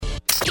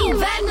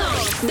Inverno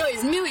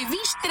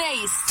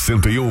 2023.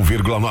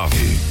 101,9.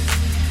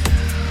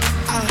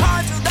 A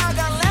rádio da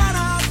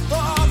galera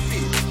top,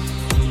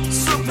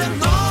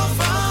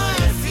 Supernova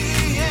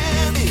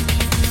FM.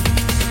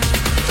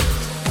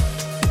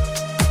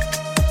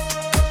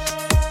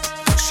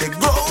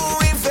 Chegou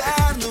o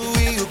inverno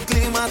e o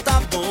clima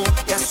tá bom.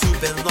 E a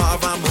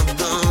Supernova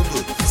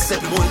mandando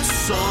sempre muito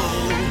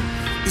som.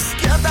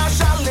 Esquenta a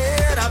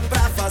chaleira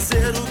pra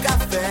fazer o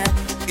café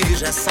e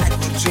já sai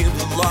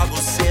curtindo logo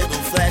cedo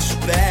um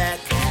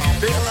flashback.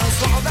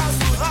 Pelas ondas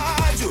do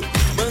rádio,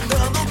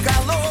 mandando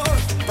calor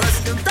pra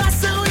esquentar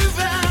seu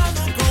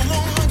inverno com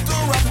muito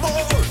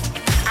amor.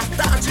 À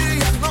tarde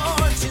e à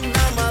noite,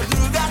 na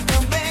madrugada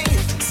também,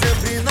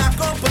 sempre na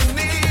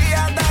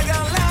companhia da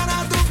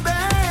galera do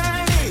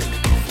bem.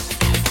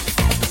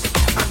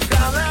 A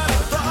galera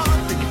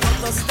top,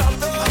 enquanto as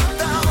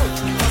calorão,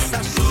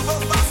 faça chuva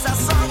ou faça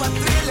sol, a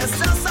trilha é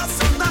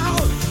sensacional.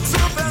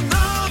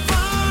 Supernova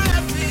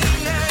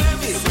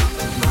FM,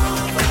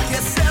 Supernova,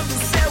 aquecendo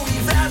seu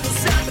inverno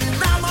sempre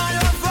na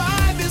maior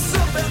vibe.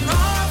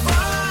 Supernova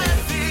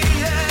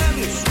FM,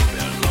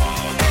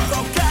 Supernova, em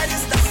qualquer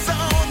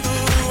estação do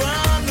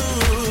ano.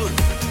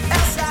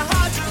 Essa é a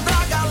rádio da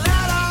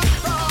galera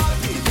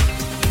top,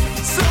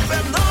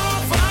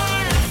 Supernova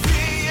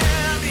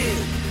FM.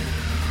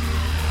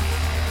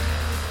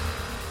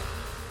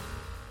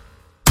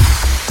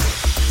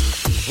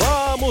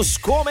 Vamos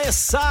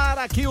começar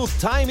aqui o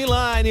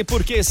Timeline,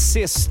 porque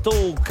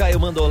sextou Caio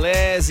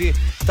Mandolesi.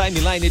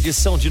 Timeline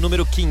edição de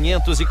número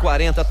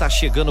 540, tá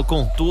chegando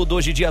com tudo.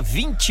 Hoje dia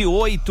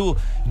 28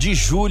 de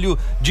julho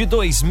de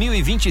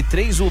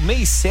 2023, o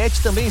mês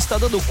 7 também está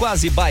dando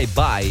quase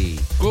bye-bye.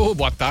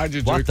 Boa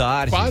tarde, Boa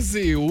tarde.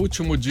 Quase o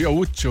último dia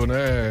útil,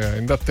 né?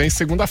 Ainda tem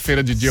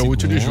segunda-feira de dia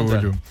útil de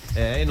julho.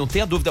 É, e não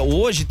tenha dúvida,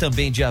 hoje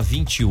também dia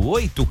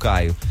 28,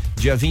 Caio,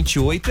 dia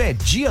 28 é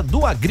dia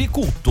do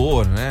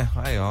agricultor, né?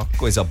 Aí, ó,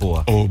 coisa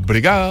boa.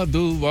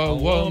 Obrigado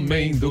ao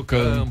homem do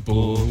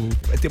campo.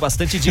 Vai ter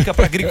bastante dica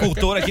para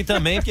agricultor aqui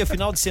também, porque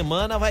final de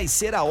semana vai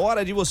ser a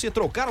hora de você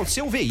trocar o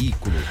seu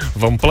veículo.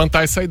 Vamos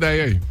plantar essa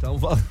ideia aí. Então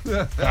vamos.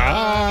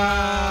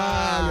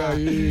 Olha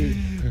aí.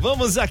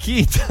 Vamos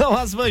aqui então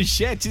às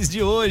manchetes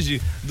de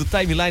hoje do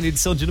Timeline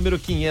edição de número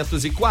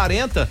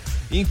 540.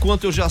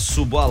 Enquanto eu já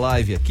subo a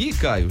live aqui,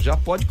 Caio, já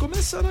pode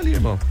começar ali,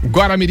 irmão.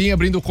 Guaramirim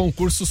abrindo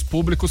concursos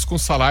públicos com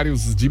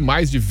salários de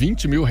mais de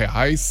R$20 mil.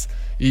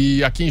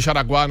 E aqui em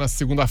Jaraguá, na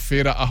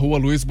segunda-feira, a rua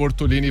Luís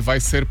Bortolini vai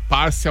ser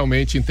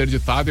parcialmente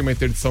interditada, em uma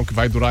interdição que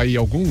vai durar aí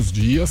alguns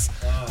dias.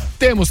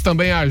 Temos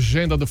também a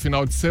agenda do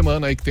final de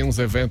semana aí, que tem uns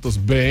eventos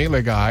bem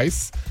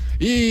legais.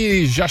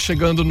 E já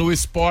chegando no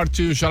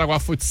esporte, o Jaraguá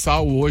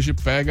Futsal hoje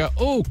pega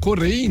o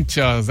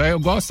Corinthians. Eu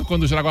gosto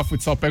quando o Jaraguá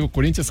Futsal pega o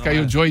Corinthians, que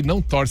aí o Joey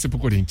não torce pro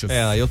Corinthians.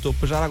 Eu tô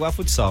pro Jaraguá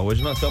Futsal.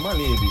 Hoje nós estamos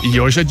ali, bicho.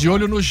 E hoje é de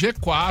olho no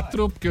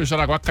G4, porque o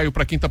Jaraguá caiu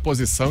pra 5ª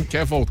posição,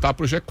 quer voltar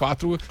pro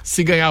G4.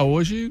 Se ganhar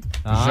hoje,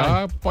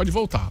 já pode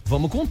voltar.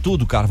 Vamos com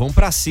tudo, cara. Vamos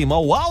pra cima.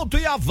 O alto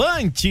e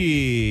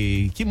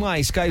avante! Que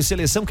mais, Caio?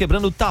 Seleção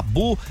quebrando o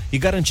tabu e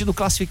garantindo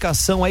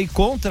classificação aí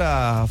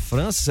contra a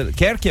França.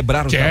 Quer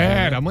quebrar o tabu?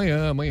 Quer,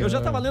 amanhã. Eu já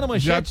tava lendo a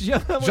manchete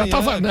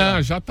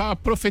já tá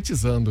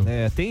profetizando.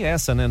 Tem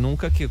essa, né?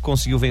 Nunca que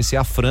conseguiu vencer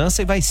a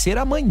França e vai ser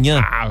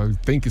amanhã.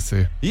 Tem que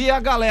ser. E a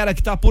galera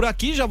que tá por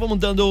aqui, já vamos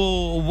dando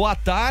boa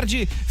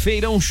tarde.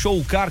 Feirão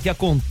Show Car que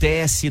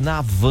acontece na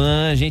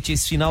Van, gente,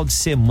 esse final de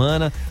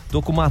semana.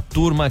 Tô com uma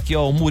turma aqui,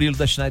 ó, o Murilo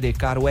da Schneider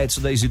Car, o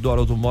Edson da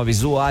Isidoro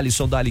Automóveis, o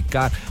Alisson da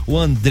Alicar, o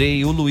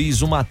Andrei, o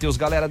Luís, o Mateus,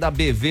 galera da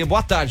BV.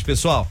 Boa tarde,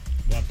 pessoal.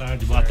 Boa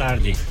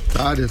tarde.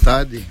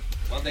 Tarde.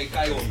 Manda aí,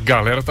 Caio.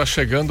 Galera tá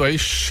chegando aí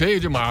cheio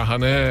de marra,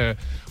 né?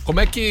 Como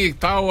é que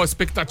tá a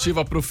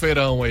expectativa pro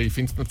feirão aí?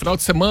 No final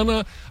de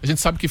semana, a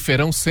gente sabe que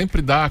feirão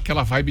sempre dá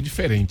aquela vibe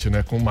diferente,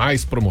 né? Com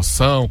mais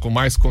promoção, com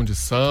mais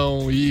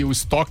condição e o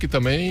estoque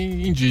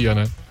também em dia,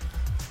 né?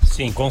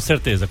 Sim, com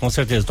certeza.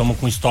 Estamos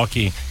com um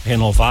estoque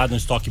renovado, um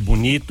estoque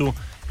bonito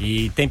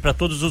e tem para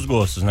todos os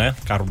gostos, né?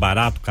 Carro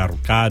barato, carro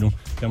caro.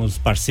 Temos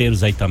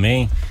parceiros aí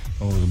também.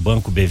 O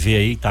Banco BV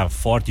aí tá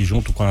forte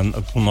junto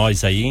com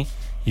nós aí.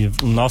 E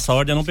nossa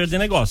ordem é não perder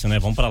negócio, né?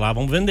 Vamos pra lá,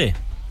 vamos vender.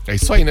 É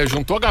isso aí, né?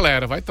 Juntou a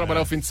galera, vai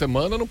trabalhar o fim de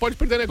semana, não pode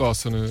perder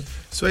negócio, né?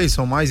 Isso aí,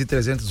 são mais de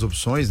 300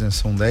 opções, né?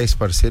 São 10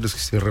 parceiros que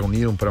se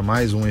reuniram para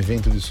mais um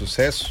evento de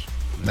sucesso,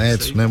 né,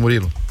 Edson, né,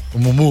 Murilo? O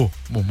Mumu.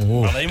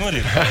 Fala aí,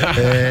 Murilo.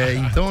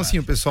 Então, assim,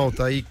 o pessoal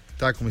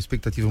tá com uma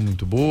expectativa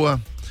muito boa.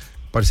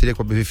 Parceria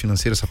com a BV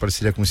Financeira, essa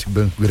parceria com esse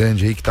banco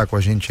grande aí que tá com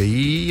a gente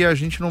aí, e a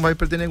gente não vai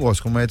perder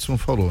negócio, como o Edson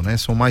falou, né?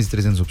 São mais de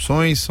 300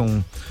 opções,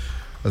 são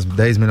as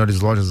 10 melhores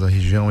lojas da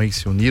região aí que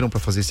se uniram para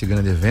fazer esse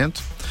grande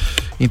evento.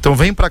 Então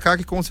vem para cá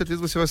que com certeza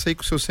você vai sair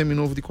com o seu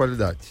seminovo de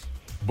qualidade.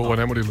 Boa,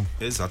 né, Murilo?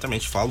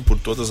 Exatamente, falo por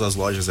todas as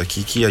lojas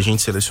aqui que a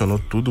gente selecionou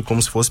tudo como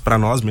se fosse para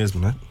nós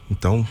mesmo, né?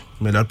 Então,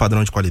 melhor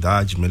padrão de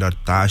qualidade, melhor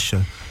taxa,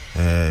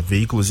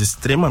 veículos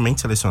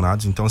extremamente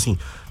selecionados. Então, assim,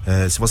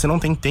 se você não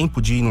tem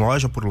tempo de ir em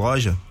loja por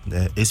loja,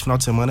 esse final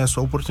de semana é a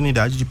sua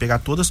oportunidade de pegar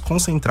todas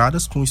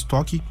concentradas com o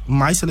estoque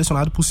mais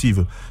selecionado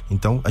possível.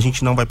 Então, a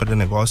gente não vai perder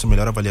negócio, a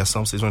melhor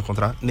avaliação vocês vão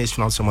encontrar nesse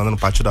final de semana no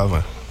Pátio da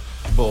Havan.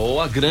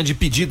 Boa, grande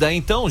pedida aí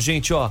então,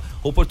 gente, ó,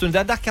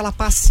 oportunidade daquela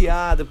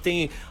passeada,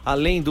 tem,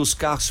 além dos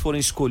carros que foram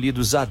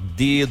escolhidos a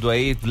dedo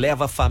aí,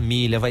 leva a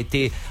família, vai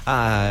ter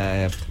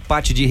a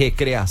parte de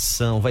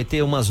recreação, vai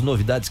ter umas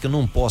novidades que eu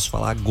não posso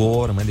falar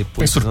agora, mas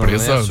depois... Tem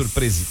surpresa?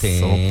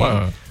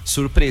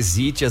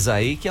 Surpresitas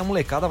aí que a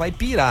molecada vai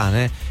pirar,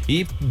 né?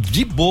 E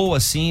de boa,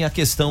 assim, a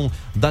questão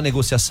da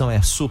negociação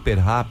é super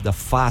rápida,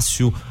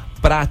 fácil,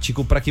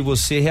 prático para que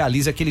você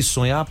realize aquele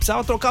sonho.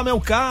 Precisava trocar meu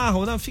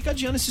carro, não fica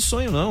adiando esse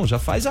sonho não, já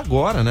faz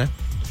agora, né?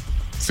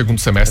 Segundo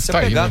semestre tá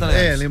aí,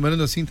 né?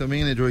 Lembrando assim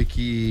também, né, Joey,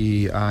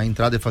 que a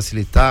entrada é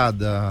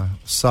facilitada,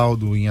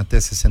 saldo em até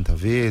 60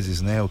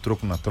 vezes, né? O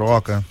troco na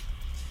troca,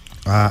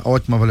 a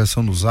ótima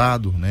avaliação do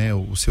usado, né?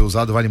 O seu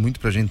usado vale muito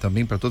pra gente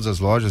também, para todas as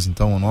lojas,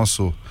 então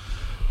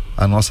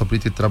a nossa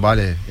política de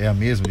trabalho é a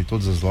mesma de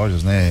todas as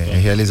lojas, né? É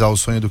realizar o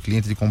sonho do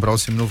cliente de comprar o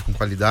seminovo com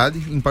qualidade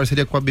em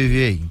parceria com a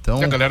BV aí.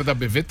 Então, e a galera da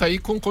BV tá aí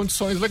com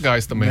condições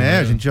legais também, né?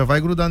 A gente já vai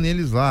grudar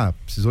neles lá.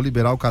 Precisou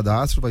liberar o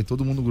cadastro, vai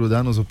todo mundo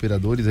grudar nos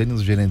operadores aí,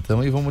 nos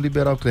gerentão, e vamos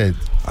liberar o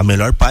crédito. A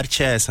melhor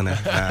parte é essa, né?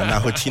 Na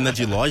rotina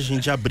de loja a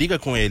gente já briga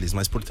com eles,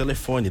 mas por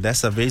telefone.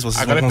 Dessa vez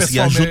vocês vão conseguir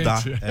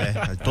ajudar.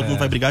 Todo mundo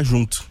vai brigar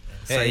junto.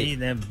 Isso aí,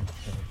 né?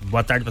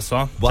 Boa tarde,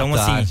 pessoal. Boa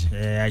tarde.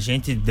 Assim, a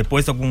gente,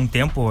 depois de algum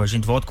tempo, a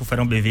gente volta com o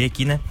Feirão BV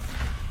aqui, né?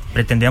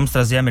 Pretendemos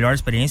trazer a melhor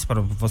experiência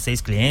para vocês,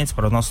 clientes,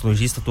 para os nossos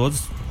lojistas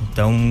todos.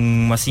 Então,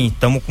 assim,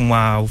 estamos com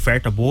uma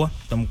oferta boa,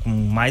 estamos com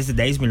mais de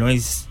 10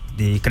 milhões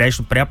de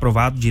crédito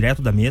pré-aprovado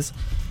direto da mesa.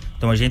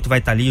 Então a gente vai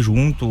estar ali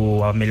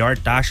junto, a melhor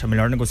taxa, a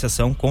melhor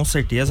negociação, com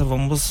certeza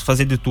vamos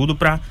fazer de tudo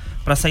para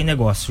sair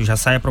negócio. Já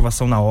sai a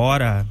aprovação na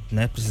hora,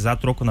 né? Precisar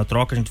troco na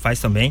troca, a gente faz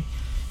também.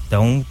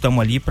 Então, estamos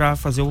ali para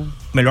fazer o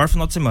melhor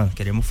final de semana.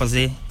 Queremos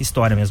fazer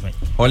história mesmo aí.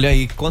 Olha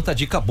aí, quanta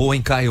dica boa,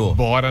 hein, Caio?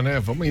 Bora, né?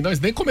 Vamos aí. Nós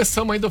nem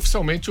começamos ainda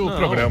oficialmente o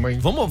programa, hein?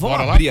 Vamos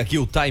abrir lá aqui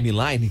o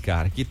timeline,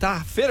 cara, que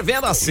tá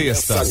fervendo a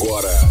sexta.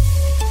 Agora.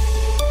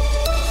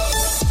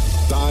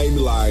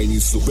 Timeline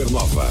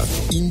Supernova.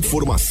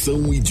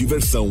 Informação e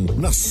diversão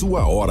na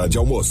sua hora de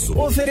almoço.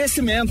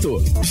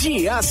 Oferecimento: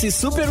 Giasse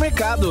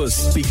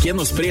Supermercados.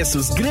 Pequenos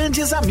preços,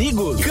 grandes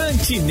amigos.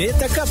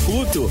 Cantineta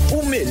Caputo.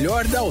 O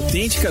melhor da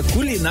autêntica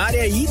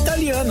culinária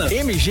italiana.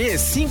 MG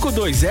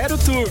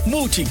 520 Tour.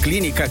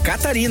 Multiclínica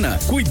Catarina.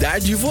 Cuidar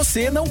de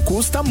você não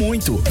custa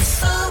muito.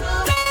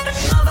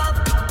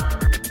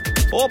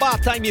 Oba,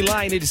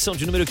 Timeline, edição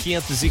de número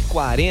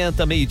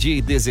 540,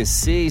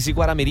 12:16. E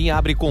Guaramirim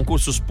abre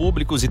concursos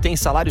públicos e tem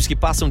salários que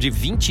passam de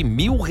R$20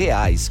 mil,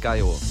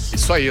 Caio.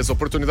 Isso aí, as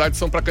oportunidades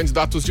são para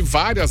candidatos de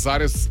várias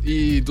áreas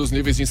e dos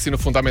níveis de ensino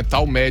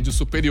fundamental, médio e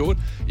superior.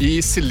 E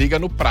se liga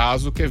no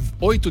prazo, que é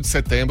 8 de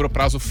setembro,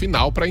 prazo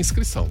final para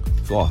inscrição.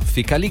 Ó,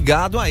 fica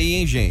ligado aí,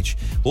 hein, gente.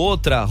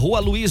 Outra, Rua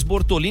Luís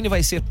Bortolini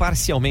vai ser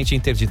parcialmente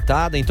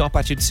interditada, então a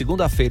partir de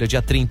segunda-feira,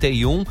 dia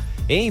 31,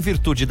 em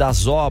virtude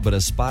das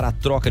obras para a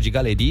troca de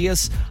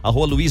galerias, a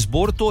Rua Luís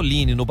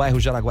Bortolini, no bairro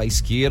Jaraguá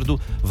Esquerdo,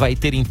 vai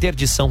ter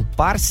interdição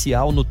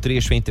parcial no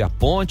trecho entre a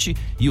ponte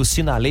e o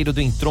sinaleiro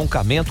do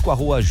entroncamento com a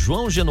Rua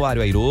João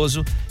Januário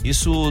Airoso.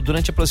 Isso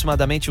durante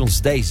aproximadamente uns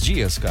 10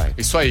 dias, Caio.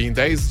 Isso aí, em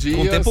 10 dias.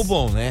 Com tempo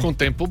bom, né? Com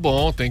tempo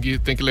bom, tem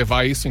que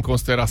levar isso em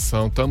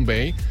consideração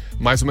também.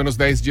 Mais ou menos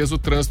 10 dias o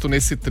trânsito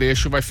nesse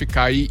trecho vai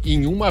ficar aí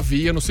em uma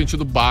via no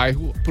sentido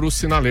bairro para o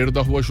sinaleiro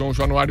da Rua João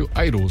Januário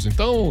Airoso.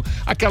 Então,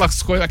 aquela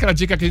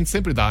dica que a gente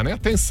sempre dá, né?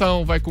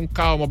 Atenção, vai com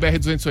calma. A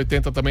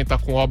BR-280 também tá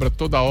com obra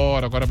toda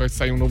hora, agora vai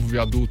sair um novo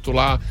viaduto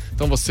lá.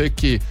 Então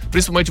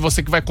principalmente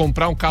você que vai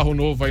comprar um carro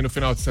novo aí no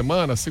final de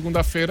semana,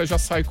 segunda-feira já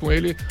sai com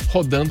ele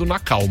rodando na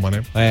calma,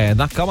 né?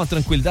 Na calma,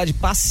 tranquilidade,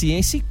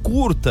 paciência e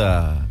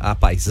curta a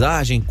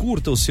paisagem,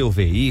 curta o seu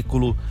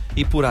veículo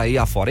e por aí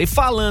afora. E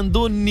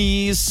falando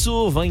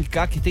nisso, vem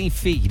cá que tem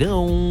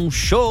Feirão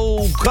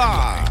Show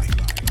Car.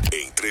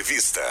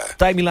 Entrevista.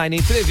 Timeline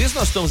Entrevista,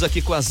 nós estamos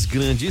aqui com as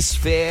grandes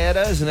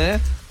feras,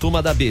 né?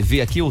 Turma da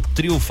BV aqui, o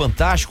trio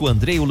fantástico, o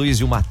Andrei, o Luís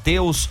e o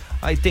Mateus.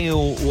 Aí tem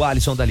o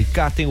Alisson da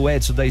Licar, tem o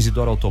Edson da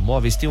Isidoro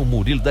Automóveis, tem o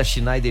Murilo da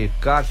Schneider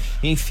Car.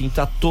 Enfim,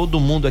 tá todo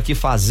mundo aqui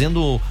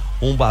fazendo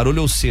um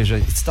barulho, ou seja,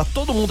 está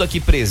todo mundo aqui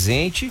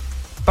presente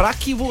para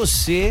que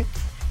você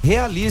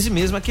realize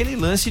mesmo aquele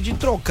lance de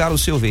trocar o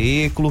seu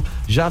veículo,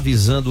 já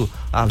avisando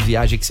a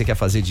viagem que você quer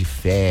fazer de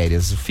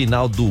férias, o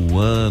final do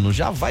ano,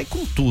 já vai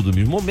com tudo,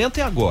 o momento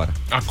é agora.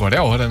 Agora é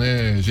a hora,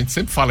 né? A gente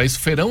sempre fala isso,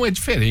 feirão é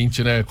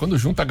diferente, né? Quando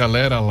junta a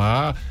galera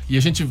lá, e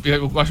o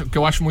que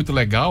eu acho muito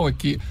legal é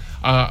que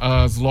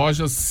as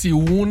lojas se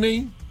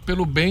unem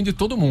pelo bem de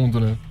todo mundo,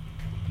 né?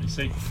 Isso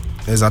aí.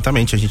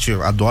 Exatamente, a gente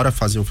adora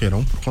fazer o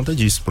feirão por conta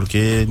disso,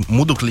 porque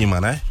muda o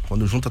clima, né?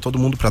 Quando junta todo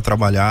mundo pra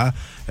trabalhar,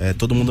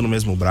 todo mundo no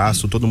mesmo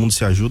braço, todo mundo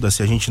se ajuda.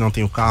 Se a gente não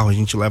tem o carro, a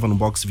gente leva no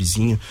box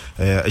vizinho.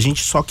 A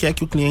gente só quer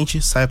que o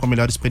cliente saia com a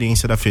melhor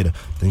experiência da feira.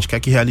 A gente quer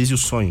que realize o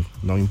sonho,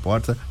 não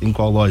importa em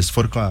qual loja. Se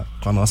for com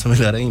a nossa,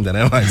 melhor ainda,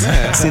 né?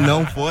 Mas se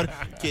não for,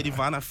 que ele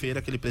vá na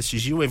feira, que ele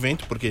prestigie o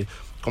evento, porque,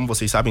 como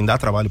vocês sabem, dá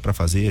trabalho para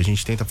fazer. A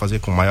gente tenta fazer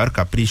com o maior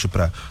capricho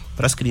para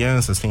as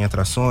crianças, tem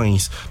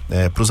atrações,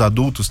 para os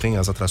adultos tem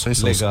as atrações,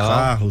 são os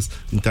carros.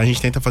 Então a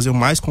gente tenta fazer o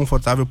mais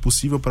confortável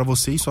possível para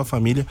você e sua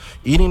família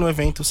irem no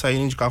evento,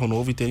 saírem de carro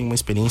novo e terem uma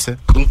experiência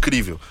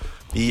incrível.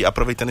 E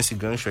aproveitando esse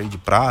gancho aí de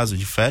prazo,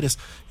 de férias,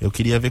 eu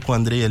queria ver com o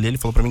Andrei ali, ele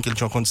falou para mim que ele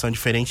tinha uma condição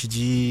diferente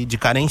de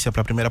carência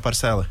para a primeira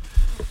parcela.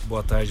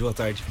 Boa tarde, boa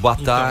tarde. Boa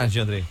tarde,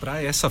 Andrei.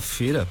 Para essa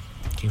feira,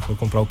 quem for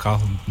comprar o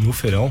carro no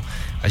feirão,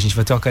 a gente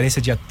vai ter uma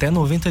carência de até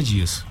 90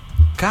 dias.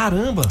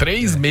 Caramba!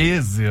 3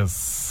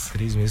 meses.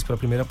 3 meses para a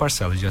primeira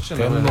parcela, de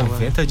até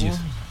 90 dias.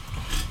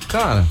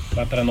 Cara,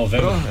 Vai pra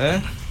novembro.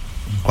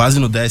 Quase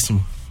no 10º.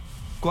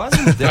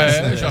 Quase no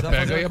 10º. Já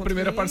pega aí a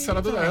primeira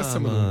parcela do 10º.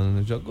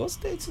 Mano, já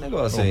gostei desse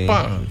negócio aí.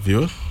 Opa,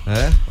 viu?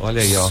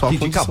 Olha aí, ó. Só que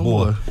dica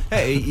boa.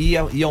 boa.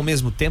 E ao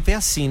mesmo tempo é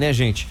assim, né,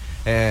 gente?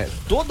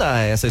 Toda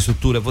essa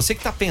estrutura, você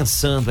que tá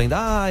pensando ainda,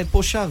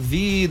 poxa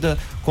vida,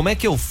 como é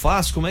que eu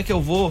faço, como é que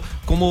eu vou,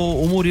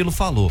 como o Murilo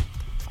falou,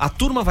 a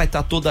turma vai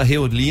estar toda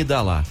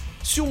reunida lá.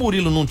 Se o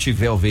Murilo não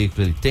tiver o veículo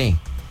que ele tem,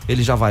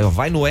 ele já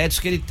vai no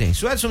Edson que ele tem.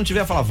 Se o Edson não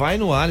tiver, fala, vai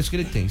no Alisson que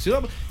ele tem.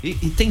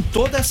 E tem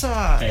toda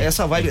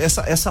essa vibe,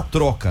 essa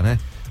troca, né?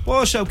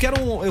 Poxa, eu quero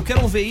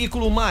um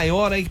veículo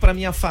maior aí pra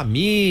minha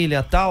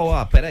família, tal.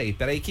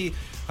 Peraí que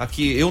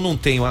aqui eu não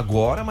tenho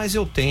agora, mas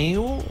eu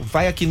tenho.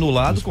 Vai aqui no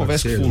lado,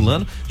 conversa com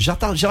fulano,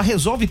 já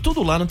resolve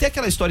tudo lá. Não tem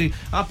aquela história de,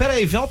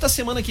 peraí, volta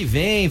semana que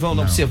vem,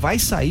 não. Você vai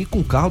sair com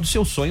o carro dos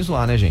seus sonhos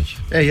lá, né, gente?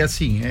 E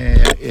assim,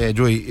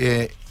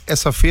 Joey,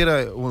 essa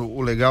feira,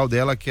 o legal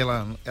dela é que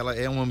ela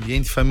é um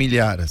ambiente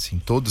familiar,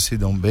 assim, todos se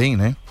dão bem,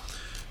 né?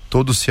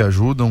 Todos se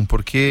ajudam,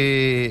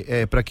 porque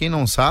para quem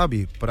não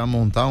sabe, para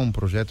montar um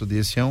projeto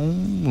desse é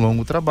um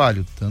longo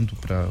trabalho, tanto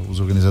para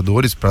os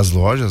organizadores, para as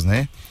lojas,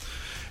 né?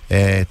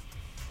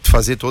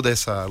 Fazer toda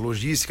essa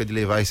logística de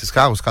levar esses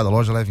carros, cada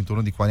loja leva em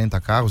torno de 40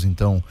 carros,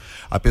 então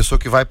a pessoa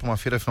que vai para uma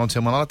feira final de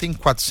semana, ela tem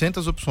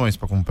 400 opções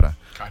para comprar.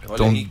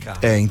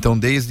 Então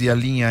desde a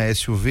linha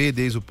SUV,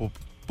 desde o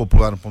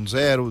Popular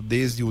 1.0,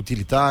 desde o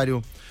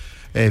utilitário,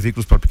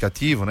 veículos para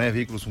aplicativo, né?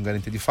 Veículos com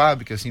garantia de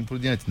fábrica, assim por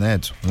diante, né,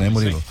 Edson? Né,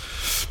 Murilo?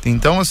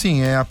 Então,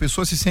 assim, a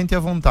pessoa se sente à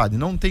vontade.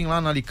 Não tem lá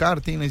na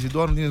Licar, tem na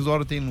Isidoro, não tem na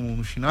Isidoro, tem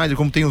no Schneider,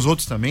 como tem os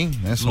outros também,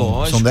 né?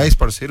 São 10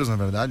 parceiros, na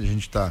verdade, a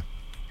gente tá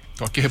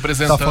aqui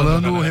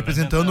representando,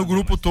 representando o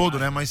grupo todo,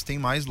 né? Mas tem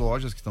mais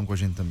lojas que estão com a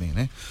gente também,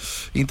 né?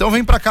 Então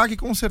vem pra cá que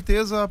com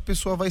certeza a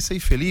pessoa vai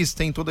sair feliz,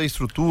 tem toda a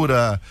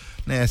estrutura,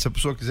 né? Se a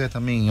pessoa quiser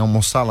também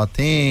almoçar lá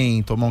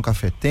tem, tomar um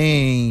café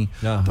tem.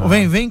 Então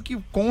vem que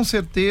com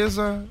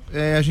certeza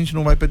a gente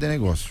não vai perder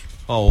negócio.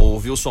 O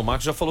Wilson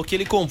Marcos já falou que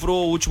ele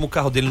comprou o último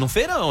carro dele no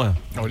feirão,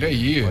 Olha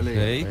aí.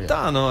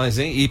 Eita, nós,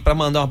 hein? E pra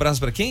mandar um abraço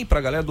pra quem? Pra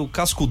galera do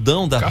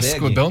Cascudão da VEG.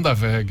 Cascudão da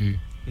VEG.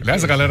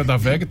 Aliás, a galera da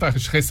VEG tá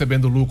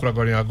recebendo lucro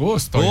agora em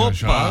agosto. Opa!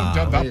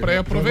 Já dá pra ir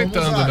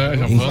aproveitando, né?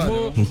 Já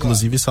vamos...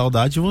 Inclusive,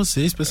 saudade de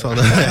vocês, pessoal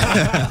da VEG.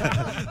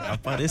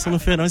 Apareça no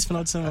feirão esse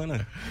final de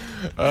semana.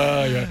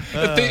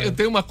 Eu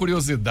tenho uma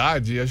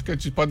curiosidade, acho que a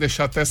gente pode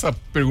deixar até essa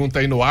pergunta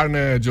aí no ar,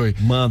 né, Joey?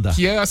 Manda.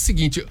 Que é a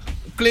seguinte: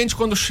 o cliente,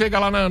 quando chega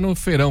lá no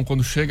feirão,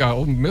 quando chega,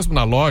 ou mesmo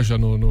na loja,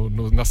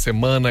 na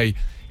semana aí,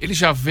 ele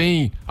já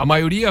vem, a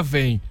maioria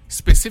vem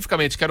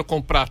especificamente, quero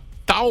comprar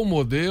tal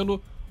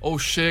modelo, ou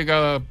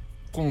chega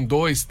com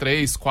 2,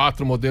 3,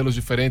 4 modelos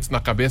diferentes na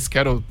cabeça,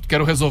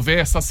 quero resolver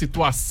essa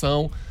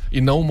situação e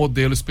não um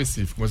modelo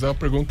específico. Mas é uma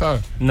pergunta...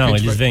 Não,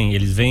 eles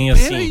vêm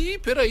assim...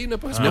 Peraí, não é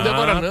pra responder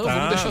agora não,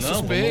 vamos deixar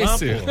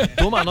suspense.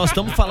 Toma, nós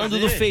estamos falando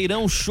do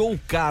Feirão Show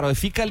Car, ó,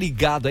 fica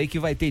ligado aí que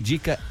vai ter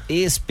dica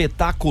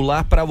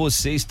espetacular pra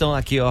vocês, estão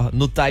aqui, ó,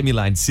 no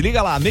timeline. Se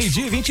liga lá,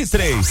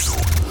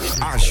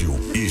 12:23. Ágil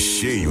e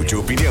cheio de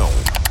opinião.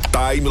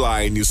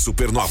 Timeline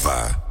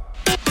Supernova.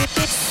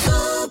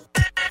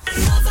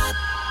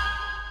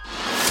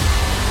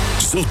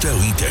 Hotel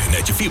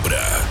Internet Fibra,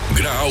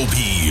 Grau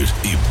Beer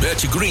e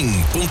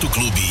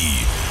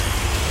BetGreen.clube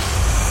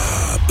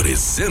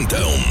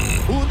apresentam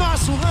O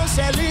nosso lance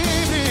é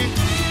livre,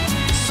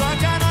 só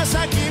que a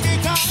nossa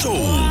química...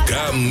 Show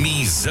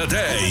Camisa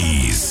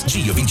 10,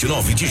 dia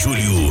 29 de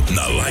julho,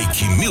 na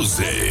Like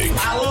Music.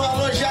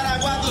 Alô,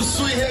 Jaraguá do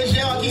Sul e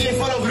região, aqui quem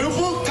fala o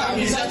grupo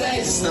Camisa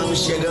 10. Estamos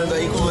chegando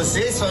aí com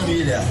vocês,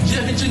 família.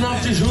 Dia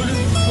 29 de julho,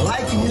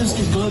 Like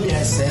Music Club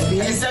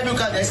recebe o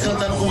K10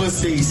 cantando com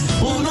vocês.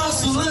 O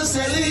nosso lance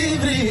é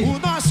livre. O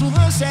nosso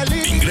lance é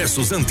livre.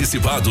 Ingressos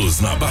antecipados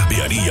na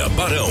Barbearia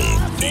Barão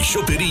e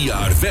Choperia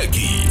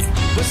Arveg.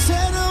 Você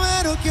não é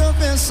era o que eu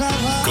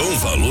pensava. Com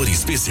valor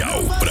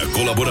especial para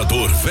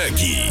colaborador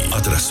VEG.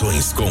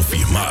 Atrações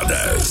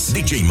confirmadas.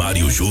 DJ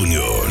Mário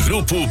Júnior,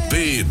 Grupo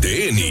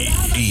PDN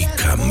e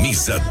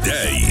Camisa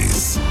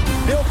 10.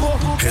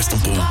 Restam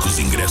poucos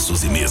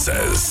ingressos e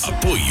mesas.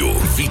 Apoio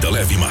Vida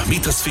Leve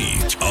Marmitas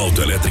Fit,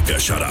 Autoelétrica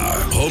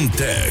Xará, Home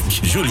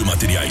Tech, Julho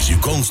Materiais de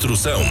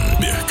Construção,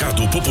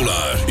 Mercado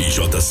Popular e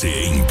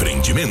JC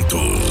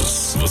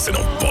Empreendimentos. Você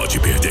não pode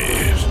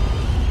perder.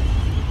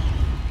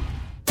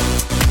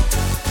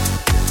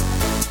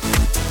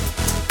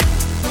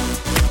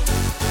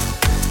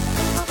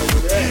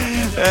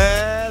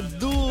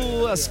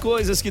 Duas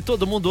coisas que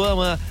todo mundo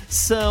ama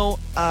são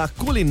a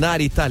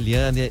culinária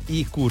italiana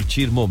e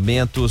curtir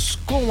momentos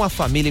com a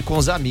família e com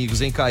os amigos,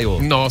 hein,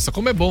 Caio? Nossa,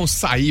 como é bom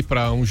sair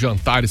pra um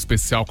jantar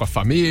especial com a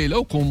família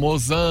ou com o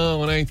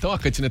mozão, né? Então a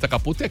Cantineta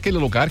Caputo é aquele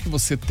lugar que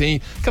você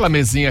tem aquela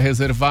mesinha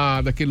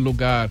reservada, aquele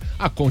lugar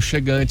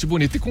aconchegante,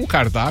 bonito e com um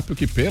cardápio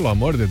que, pelo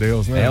amor de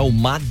Deus, né? É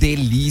uma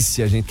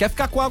delícia, gente. Quer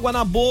ficar com água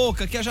na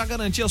boca, quer já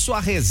garantir a sua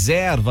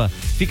reserva?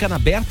 Fica na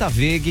Berta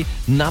Veg,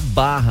 na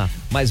Barra.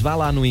 Mas vá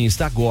lá no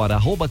Insta agora,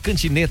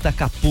 @Cantineta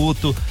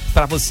Caputo,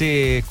 pra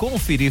você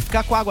conferir,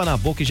 ficar com água na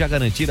boca e já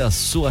garantir a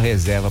sua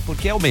reserva,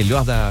 porque é o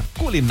melhor da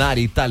culinária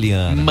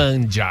italiana.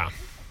 Mangia.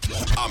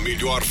 A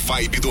melhor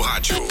vibe do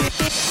rádio.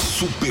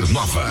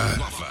 Supernova.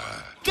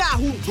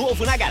 Carro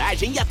novo na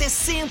garagem e até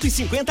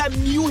R$150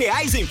 mil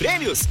em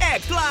prêmios? É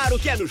claro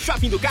que é no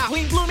Shopping do Carro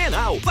em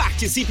Blumenau.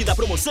 Participe da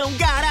promoção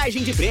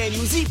Garagem de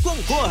Prêmios e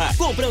concorra.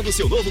 Comprando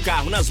seu novo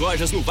carro nas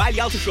lojas no Vale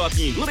Alto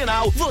Shopping em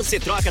Blumenau, você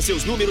troca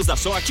seus números da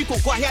sorte e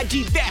concorre a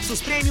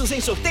diversos prêmios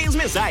em sorteios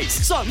mensais.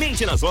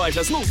 Somente nas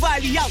lojas no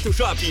Vale Alto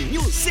Shopping e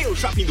o seu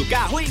Shopping do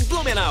Carro em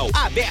Blumenau.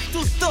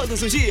 Aberto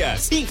todos os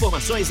dias.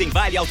 Informações em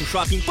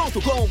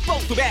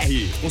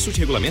valeautoshopping.com.br. Consulte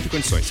regulamento e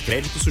condições.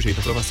 Crédito sujeito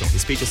à aprovação.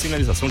 Respeite a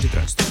sinalização de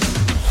trânsito.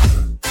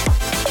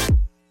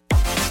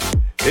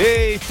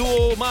 Ei,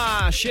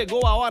 turma,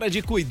 chegou a hora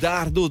de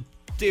cuidar do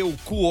teu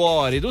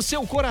cuore, do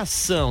seu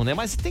coração, né?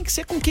 Mas tem que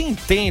ser com quem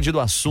entende do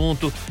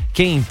assunto,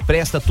 quem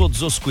presta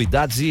todos os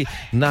cuidados e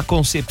na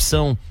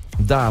concepção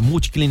da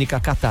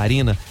Multiclínica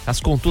Catarina, as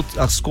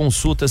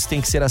consultas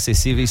têm que ser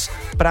acessíveis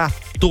para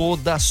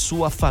toda a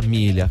sua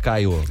família,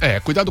 Caio.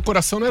 Cuidar do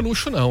coração não é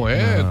luxo não,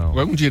 é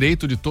um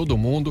direito de todo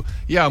mundo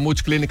e a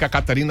Multiclínica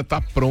Catarina tá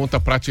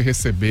pronta para te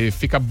receber,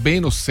 fica bem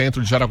no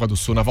centro de Jaraguá do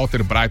Sul, na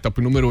Walter Breithaupt,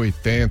 número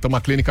 80,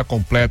 uma clínica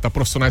completa,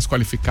 profissionais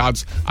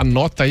qualificados,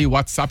 anota aí o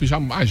WhatsApp, já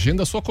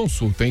agenda a sua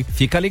consulta, hein?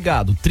 Fica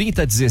ligado,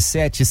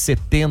 3017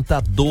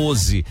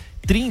 7012.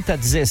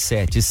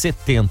 3017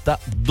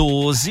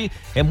 7012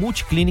 é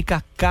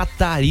Multiclínica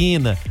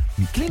Catarina,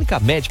 clínica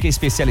médica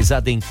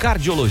especializada em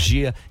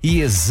cardiologia e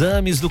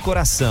exames do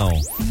coração.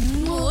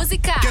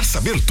 Música. Quer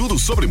saber tudo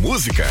sobre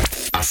música?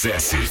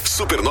 Acesse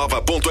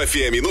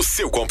supernova.fm no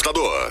seu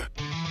computador.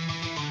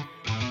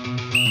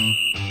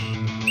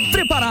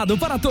 Preparado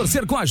para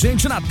torcer com a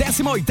gente na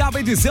 18ª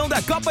edição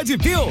da Copa de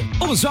Pio?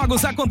 Os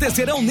jogos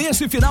acontecerão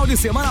neste final de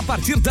semana a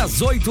partir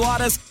das 8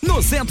 horas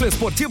no Centro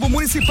Esportivo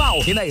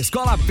Municipal e na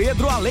Escola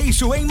Pedro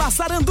Aleixo em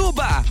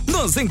Massaranduba.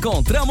 Nos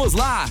encontramos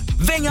lá.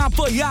 Venha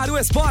apoiar o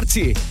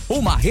esporte.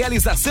 Uma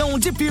realização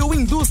de Pio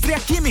Indústria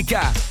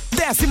Química.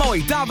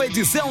 18ª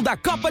edição da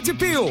Copa de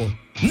Pio.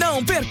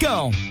 Não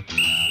percam!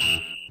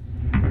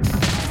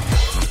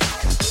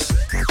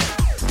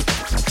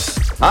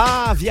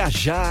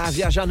 Viajar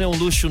não é um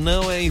luxo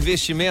não, é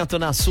investimento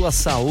na sua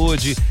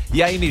saúde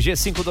e a MG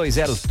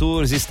 520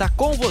 Tours está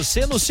com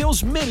você nos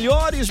seus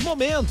melhores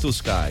momentos,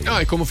 Caio.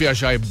 E como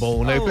viajar é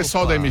bom, né? O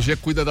pessoal da MG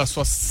cuida da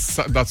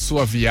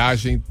sua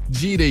viagem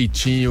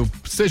direitinho,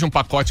 seja um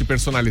pacote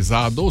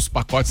personalizado ou os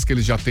pacotes que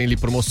eles já têm ali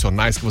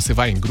promocionais, que você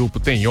vai em grupo,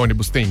 tem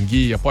ônibus, tem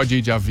guia, pode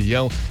ir de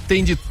avião,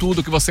 tem de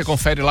tudo que você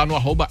confere lá no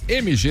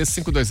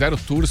 @MG520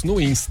 Tours no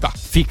Insta.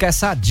 Fica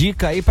essa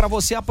dica aí para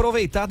você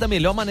aproveitar da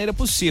melhor maneira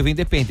possível,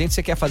 independente se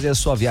você quer fazer a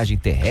sua viagem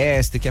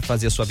terrestre, quer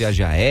fazer a sua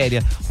viagem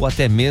aérea ou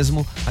até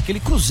mesmo aquele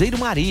cruzeiro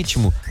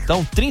marítimo.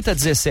 Então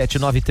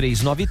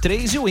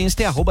 3017-9393 e o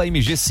Insta é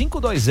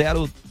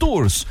 @MG520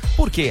 Tours,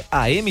 porque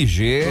a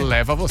MG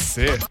leva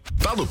você.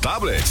 Tá no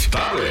tablet?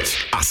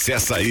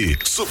 Acessa aí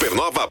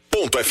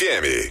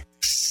supernova.fm.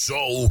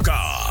 Show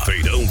Car.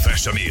 Feirão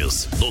Fecha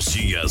Mês, nos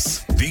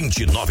dias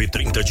 29 e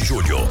 30 de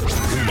julho.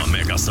 Uma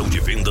mega ação de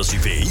vendas de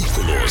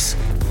veículos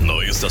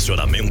no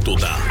estacionamento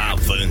da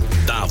Avan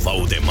da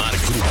Valdemar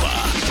Grupa.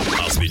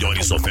 As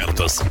melhores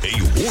ofertas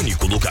em um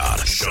único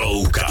lugar.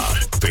 Show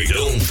Car.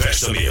 Feirão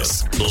Fecha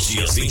Mês, nos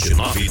dias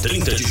 29 e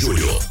 30 de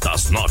julho,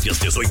 das 9 às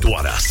 18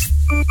 horas.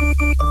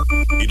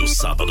 E no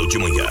sábado de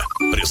manhã,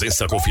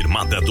 presença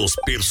confirmada dos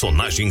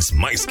personagens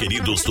mais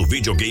queridos do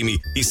videogame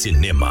e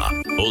cinema,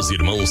 os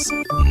irmãos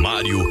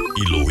Mário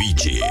e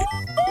Luigi.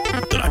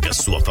 Traga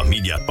sua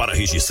família para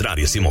registrar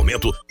esse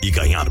momento e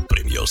ganhar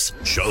prêmios.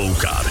 Show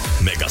Car,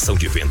 mega ação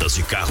de vendas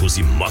de carros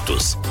e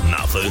motos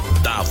na van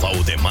da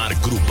Valdemar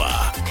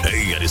Grupa.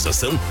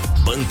 Realização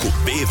Banco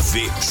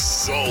BV.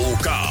 Show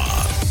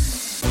Car.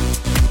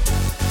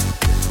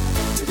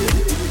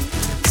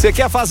 Você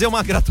quer fazer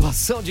uma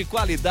graduação de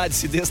qualidade,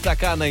 se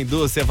destacar na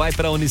indústria? Vai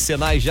para a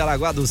Unisenai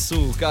Jaraguá do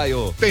Sul,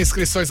 Caio. Tem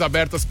inscrições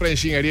abertas para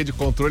engenharia de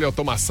controle e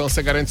automação.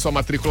 Você garante sua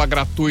matrícula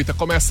gratuita.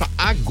 Começa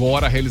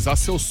agora a realizar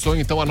seu sonho.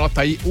 Então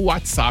anota aí o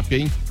WhatsApp,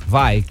 hein?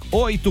 Vai,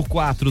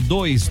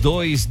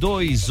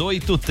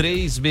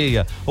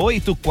 84222836.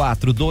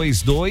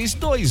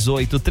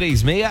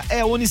 84222836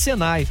 é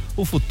Unisenai.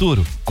 O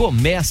futuro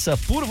começa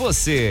por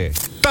você.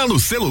 Tá no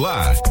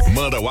celular?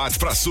 Manda o WhatsApp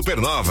pra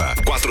Supernova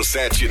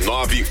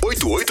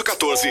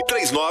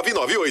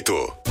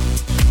 47988143998.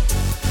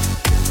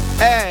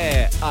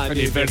 É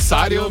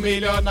aniversário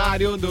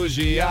milionário do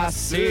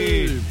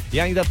Giasse. E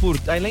ainda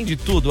além de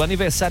tudo, o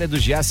aniversário do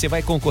Giasse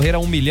vai concorrer a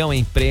 1 milhão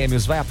em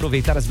prêmios, vai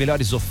aproveitar as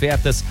melhores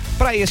ofertas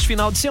para este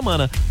final de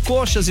semana.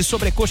 Coxas e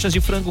sobrecoxas de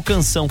frango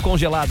canção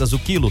congeladas o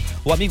quilo,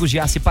 o amigo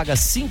Giasse paga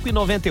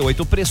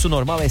 5,98, o preço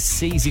normal é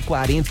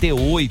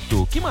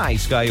 6,48. Que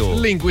mais, Caio?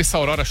 Linguiça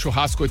Aurora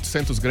churrasco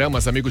 800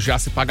 gramas, amigo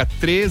Giasse paga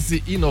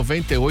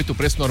 13,98, o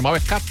preço normal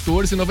é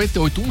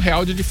 14,98,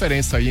 R$1 de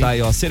diferença aí. Tá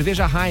aí, ó,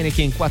 cerveja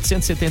Heineken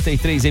 473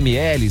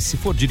 ml, se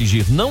for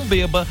dirigir, não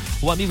beba,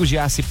 o amigo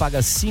Giasse paga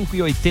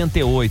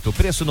 5,88, o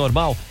preço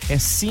normal é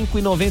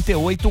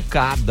 5,98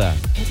 cada.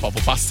 Vou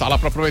passar lá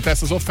para aproveitar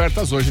essas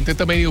ofertas hoje. Tem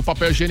também o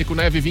papel higiênico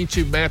neve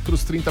 20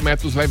 metros, 30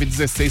 metros, leve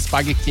 16,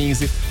 pague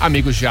 15,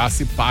 amigo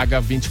Giasse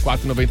paga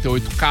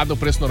 24,98 cada, o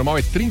preço normal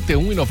é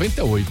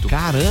 31,98.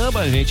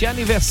 Caramba, gente, é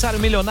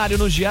aniversário milionário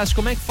no Giasse,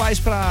 como é que faz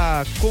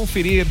para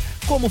conferir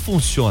como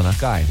funciona,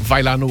 Caio?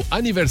 Vai lá no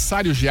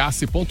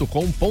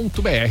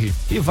aniversariogiasse.com.br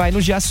e vai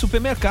no Giasse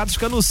Supermercados,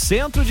 fica no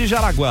centro de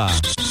Jaraguá.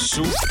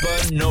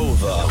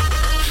 Supernova,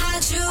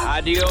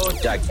 rádio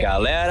da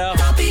galera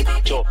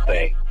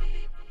top.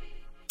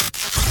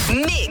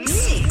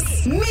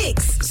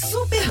 Mix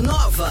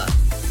Supernova.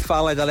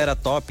 Fala, galera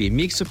top.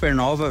 Mix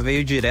Supernova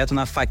veio direto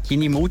na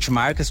Faquini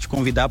Multimarcas te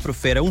convidar pro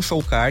Feirão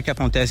Show Car, que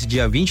acontece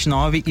dia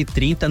 29 e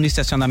 30 no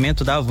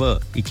estacionamento da Van.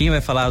 E quem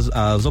vai falar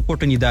as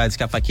oportunidades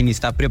que a Faquini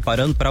está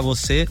preparando para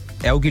você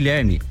é o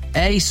Guilherme.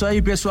 É isso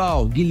aí,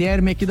 pessoal.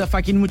 Guilherme aqui da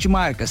Faquini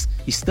Multimarcas.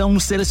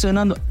 Estamos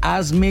selecionando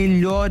as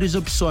melhores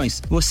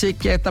opções. Você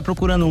quer estar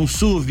procurando um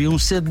SUV, um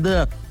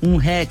sedã, um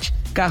hatch,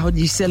 carro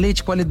de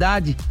excelente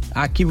qualidade?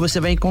 Aqui você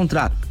vai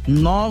encontrar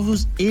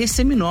novos e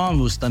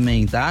seminovos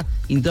também, tá?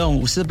 Então,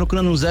 você está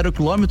procurando um 0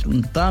 km,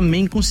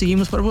 também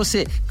conseguimos para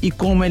você e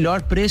com o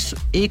melhor preço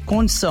e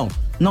condição.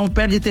 Não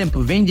perde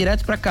tempo, vem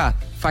direto pra cá.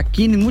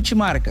 Faquini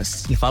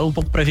Multimarcas. E fala um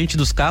pouco pra gente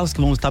dos carros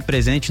que vão estar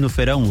presentes no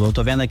feirão. Eu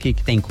tô vendo aqui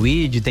que tem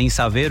Kwid, tem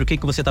Saveiro. O que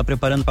você tá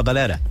preparando pra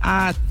galera?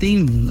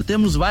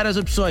 Temos várias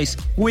opções.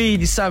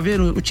 Kwid,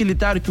 Saveiro,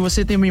 utilitário, que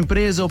você tem uma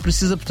empresa ou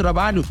precisa pro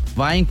trabalho,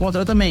 vai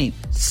encontrar também.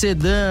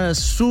 Sedã,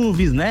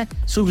 SUVs, né?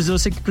 SUVs,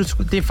 você que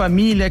tem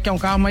família, quer um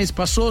carro mais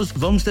espaçoso,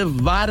 vamos ter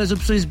várias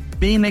opções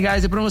bem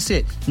legais aí pra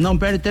você. Não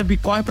perde tempo e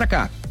corre pra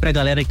cá. Pra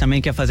galera que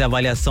também quer fazer a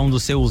avaliação do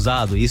seu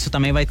usado, isso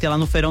também vai ter lá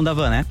no feirão da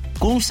Van, né?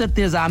 Com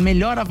certeza, a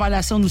melhor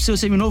avaliação do seu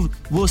seminovo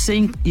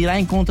você irá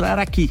encontrar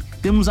aqui.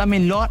 Temos a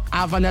melhor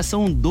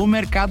avaliação do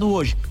mercado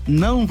hoje.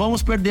 Não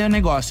vamos perder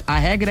negócio. A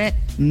regra é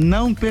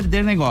não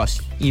perder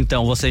negócio.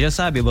 Então você já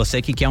sabe,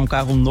 você que quer um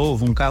carro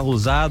novo, um carro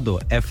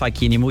usado, é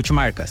Faquini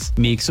Multimarcas.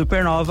 Mix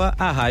Supernova,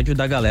 a rádio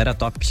da galera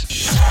top.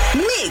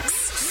 Mix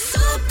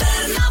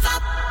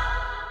Supernova.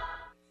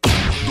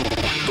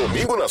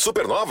 Domingo na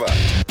Supernova,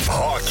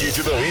 Rock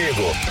de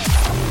Domingo,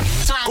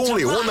 com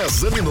Leona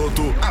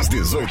Zanminotto, às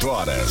 18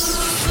 horas.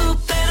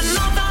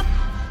 Supernova.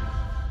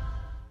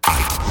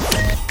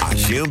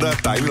 Agenda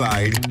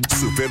Timeline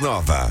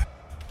Supernova.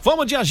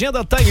 Vamos de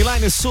agenda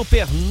Timeline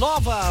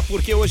Supernova,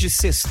 porque hoje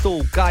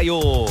sextou, Caio.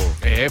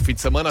 Fim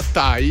de semana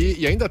tá aí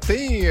e ainda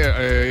tem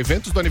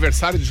eventos do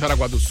aniversário de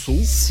Jaraguá do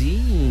Sul.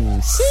 Sim.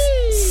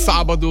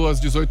 Sábado, às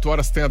 18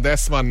 horas, tem a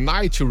 10ª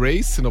Night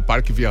Race no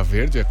Parque Via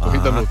Verde, é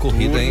corrida noturna.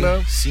 Corrida, hein?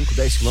 5,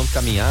 10 quilômetros,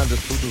 caminhada,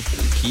 tudo,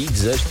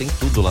 kids, acho que tem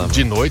tudo lá.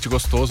 De noite,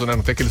 gostoso, né?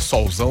 Não tem aquele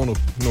solzão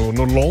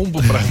no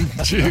lombo pra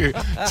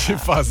te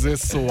fazer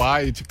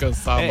suar e te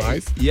cansar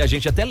mais. E a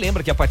gente até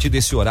lembra que a partir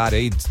desse horário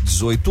aí,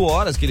 18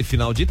 horas, aquele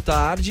final de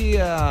tarde,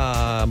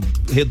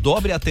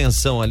 redobre a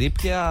atenção ali,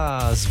 porque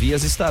as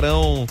vias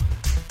estarão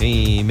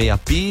em meia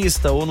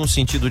pista ou num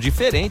sentido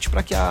diferente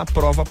para que a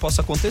prova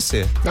possa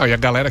acontecer. Não, e a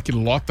galera que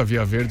lota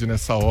Via Verde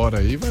nessa hora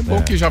aí, vai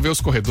bom que já vê os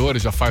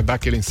corredores, já dá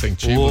aquele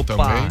incentivo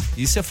também.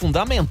 Isso é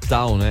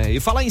fundamental, né? E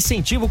falar em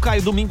incentivo,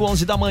 Caio, domingo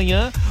 11 da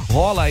manhã,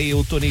 rola aí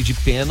o torneio de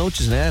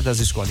pênaltis, né? Das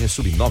escolinhas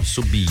sub-9,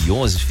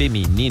 sub-11,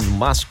 feminino,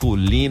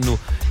 masculino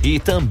e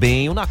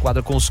também o Na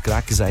Quadra com os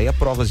Craques aí,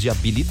 provas de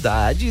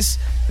habilidades.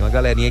 Tem uma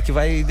galerinha que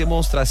vai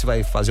demonstrar se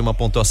vai fazer uma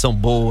pontuação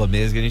boa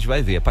mesmo, que a gente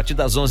vai ver. A partir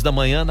das 11 da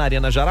manhã, na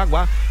Arena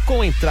Jaraguá,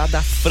 com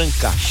entrada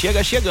franca.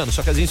 Chega chegando,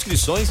 só que as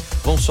inscrições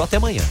vão só até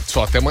amanhã.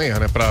 Só até amanhã,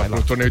 né?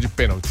 Pro torneio de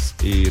pênaltis.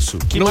 Isso.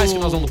 Que mais que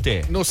nós vamos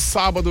ter? No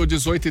sábado,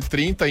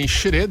 18h30, em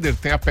Schroeder,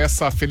 tem a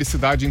peça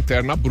Felicidade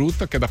Interna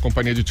Bruta, que é da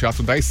companhia de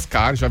teatro da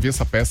SCAR. Já vi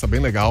essa peça, bem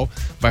legal.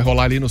 Vai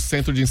rolar ali no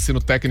Centro de Ensino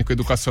Técnico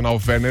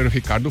Educacional Werner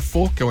Ricardo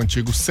Fo, que é o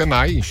antigo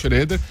Senai, em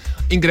Schroeder.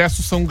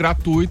 Ingressos são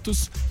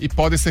gratuitos e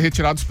podem ser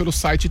retirados pelo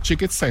site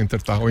Ticket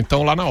Center, tá? Ou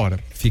então lá na hora.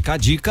 Fica a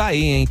dica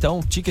aí, hein?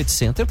 Então,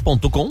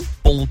 ticketcenter.com.br.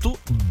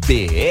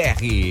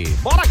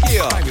 Bora aqui,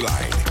 ó.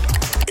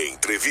 Timeline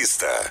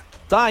Entrevista.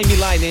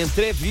 Timeline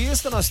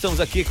Entrevista, nós estamos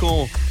aqui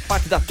com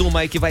parte da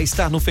turma aí que vai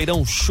estar no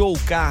Feirão Show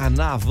Car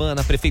na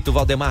Havana, prefeito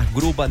Valdemar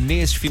Gruba,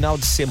 neste final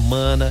de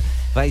semana.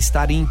 Vai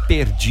estar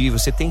imperdível,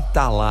 você tem que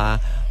estar lá.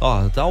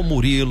 Ó, tá o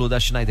Murilo da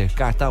Schneider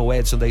Car, tá o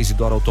Edson da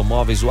Isidoro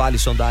Automóveis, o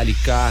Alisson da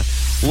Alicar,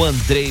 o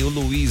Andrei, o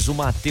Luís, o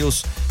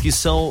Mateus, que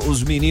são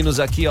os meninos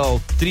aqui, ó,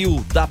 o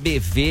trio da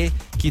BV,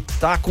 que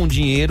tá com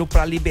dinheiro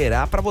pra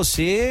liberar pra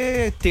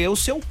você ter o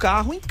seu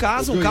carro em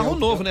casa, um carro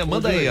novo, né?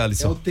 Manda aí,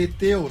 Alisson. É o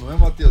Teteu, não é,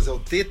 Mateus? É o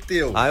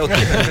Teteu. Ah, é o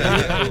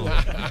Teteu.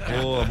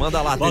 Oh, manda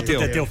lá, Volta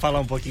Teteu. o Teteu falar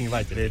um pouquinho,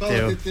 vai, Teteu.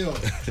 Fala, Teteu.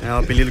 É um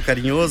apelido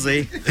carinhoso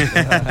aí.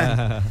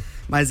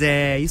 Mas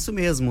é isso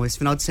mesmo, esse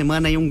final de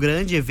semana aí um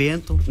grande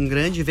evento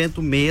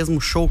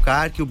mesmo, Show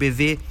Car, que o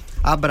BV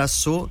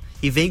abraçou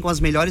e vem com as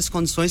melhores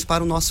condições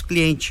para o nosso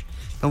cliente.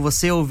 Então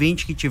você,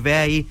 ouvinte, que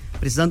tiver aí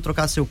precisando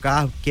trocar seu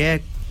carro,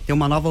 quer ter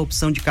uma nova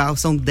opção de carro,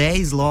 são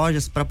 10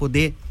 lojas para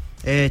poder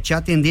te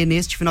atender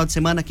neste final de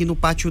semana aqui no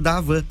pátio da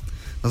Havan.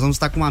 Nós vamos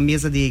estar com uma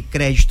mesa de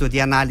crédito de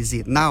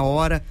análise na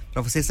hora,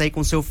 para você sair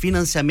com seu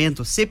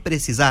financiamento, se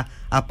precisar,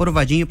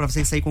 aprovadinho, para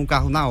você sair com o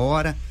carro na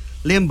hora.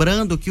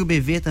 Lembrando que o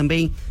BV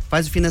também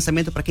faz o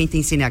financiamento para quem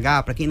tem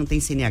CNH, para quem não tem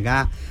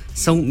CNH.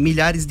 São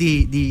milhares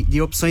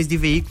de opções de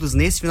veículos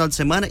nesse final de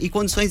semana e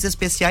condições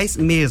especiais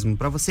mesmo,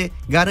 para você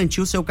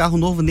garantir o seu carro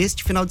novo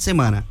neste final de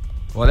semana.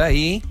 Olha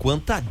aí, hein?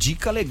 Quanta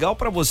dica legal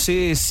pra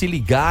você se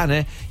ligar,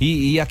 né?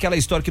 E aquela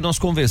história que nós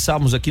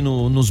conversávamos aqui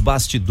nos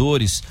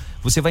bastidores,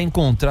 você vai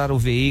encontrar o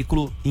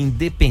veículo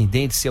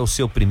independente se é o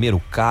seu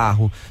primeiro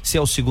carro, se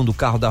é o segundo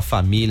carro da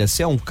família,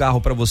 se é um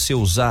carro pra você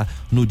usar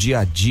no dia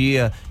a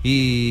dia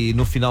e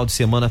no final de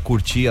semana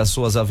curtir as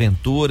suas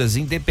aventuras,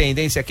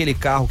 independente se é aquele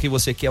carro que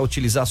você quer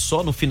utilizar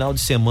só no final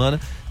de semana,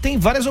 tem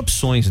várias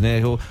opções,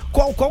 né?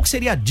 Qual que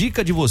seria a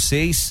dica de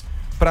vocês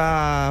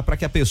para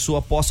que a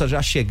pessoa possa já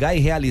chegar e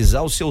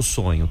realizar o seu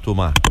sonho,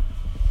 turma?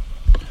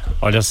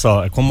 Olha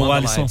só, como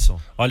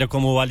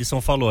o Alisson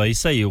falou, é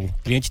isso aí, o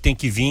cliente tem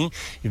que vir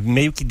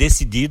meio que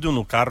decidido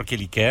no carro que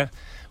ele quer,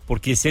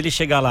 porque se ele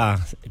chegar lá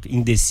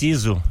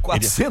indeciso,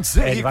 400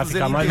 ele vai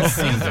ficar mais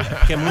ofendido,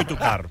 porque é muito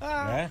caro,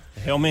 né?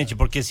 Realmente,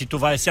 porque se tu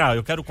vai assim,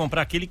 eu quero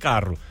comprar aquele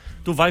carro,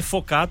 tu vai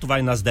focar, tu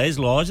vai nas 10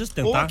 lojas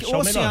tentar achar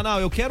o melhor. Não,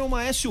 eu quero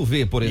uma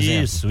SUV, por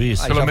exemplo.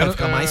 Isso. Aí pelo menos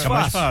fica mais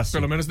fácil.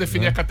 Pelo menos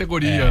definir a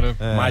categoria, né?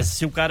 Mas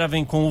se o cara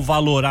vem com o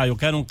valor, eu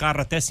quero um carro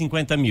até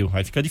 50 mil,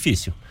 aí fica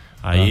difícil.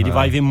 Aí ele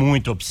vai ver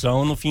muita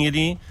opção, no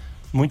fim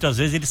muitas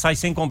vezes ele sai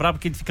sem comprar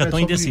porque ele fica tão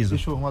indeciso.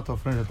 Deixa eu arrumar tua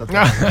franja, tá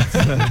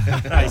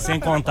Aí sem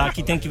contar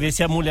que tem que ver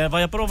se a mulher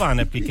vai aprovar,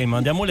 né? Porque quem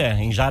manda é a mulher.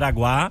 Em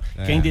Jaraguá,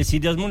 quem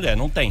decide é as mulheres,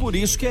 não tem. Por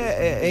isso que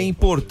é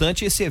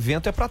importante, esse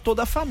evento é pra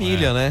toda a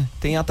família, né?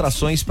 Tem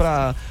atrações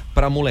pra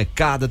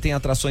molecada, tem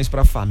atrações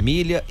pra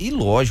família e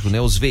lógico,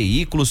 né? Os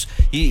veículos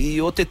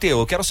e ô Teteu,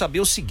 eu quero saber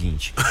o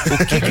seguinte,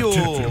 o que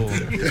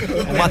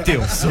o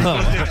Mateus,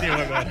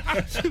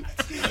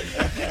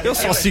 eu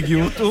só segui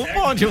o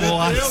bonde,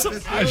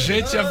 a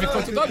gente já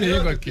ficou tudo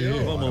amigo aqui.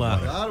 Vamos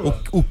lá.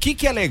 O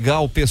que é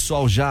legal o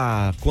pessoal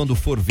já, quando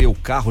for ver o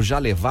carro, já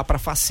levar pra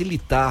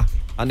facilitar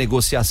a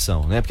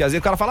negociação, né? Porque às vezes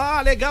o cara fala,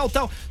 legal,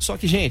 tal. Só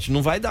que, gente,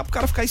 não vai dar pro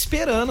cara ficar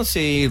esperando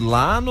você ir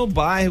lá no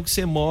bairro que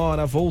você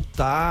mora,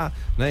 voltar,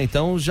 né?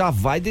 Então já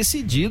vai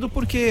decidido,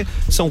 porque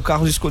são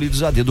carros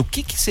escolhidos a dedo. O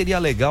que seria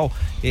legal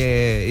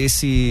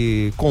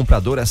esse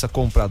comprador, essa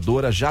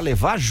compradora já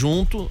levar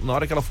junto na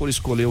hora que ela for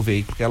escolher o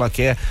veículo que ela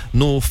quer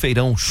no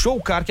Feirão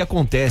Show Car que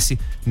acontece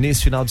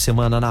nesse final de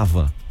semana na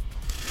Havan?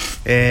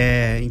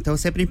 Então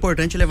sempre é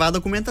importante levar a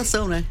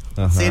documentação, né?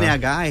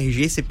 CNH,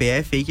 RG,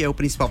 CPF aí, que é o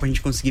principal pra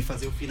gente conseguir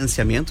fazer o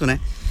financiamento, né?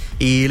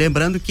 E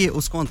lembrando que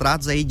os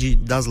contratos aí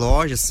das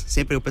lojas,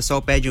 sempre o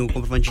pessoal pede um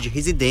comprovante de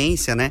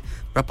residência, né?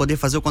 Pra poder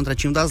fazer o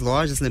contratinho das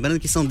lojas. Lembrando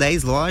que são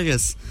 10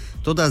 lojas,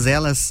 todas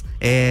elas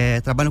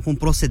trabalham com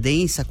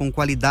procedência, com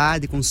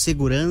qualidade, com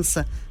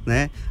segurança,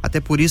 né? Até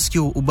por isso que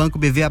o Banco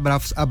BV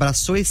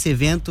abraçou esse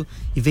evento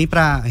e vem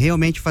para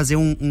realmente fazer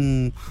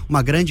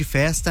uma grande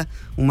festa,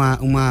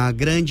 uma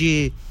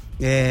grande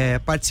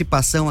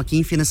participação aqui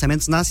em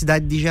financiamentos na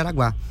cidade de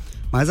Jaraguá.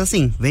 Mas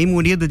assim, vem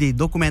munido de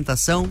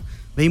documentação,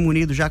 vem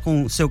munido já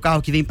com o seu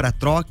carro que vem para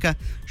troca,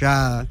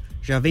 já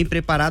vem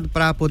preparado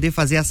para poder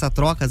fazer essa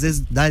troca, às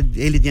vezes dá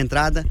ele de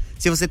entrada.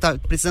 Se você tá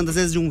precisando às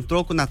vezes de um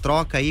troco na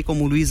troca aí,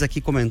 como o Luís aqui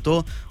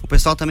comentou, o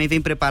pessoal também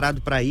vem preparado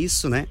para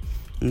isso, né?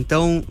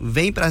 Então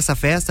vem para essa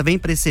festa, vem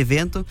para esse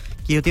evento,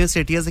 que eu tenho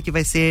certeza que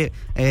vai ser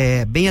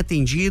bem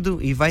atendido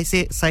e vai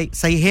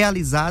sair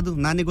realizado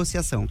na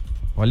negociação.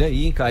 Olha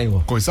aí, hein,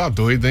 Caio. Coisa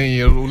doida,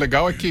 hein? O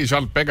legal é que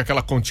já pega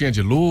aquela continha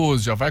de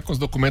luz, já vai com os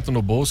documentos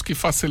no bolso, que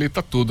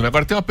facilita tudo, né?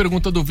 Agora tem uma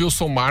pergunta do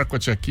Wilson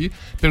Marquardt aqui,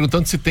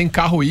 perguntando se tem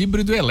carro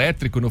híbrido e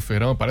elétrico no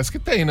feirão. Parece que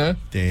tem, né?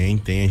 Tem.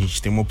 A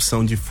gente tem uma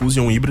opção de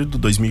Fusion híbrido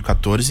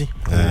 2014,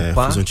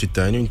 Fusion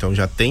Titânio, então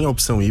já tem a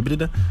opção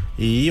híbrida.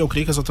 E eu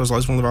creio que as outras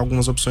lojas vão levar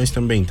algumas opções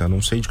também, tá?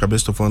 Não sei de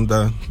cabeça, tô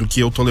falando do que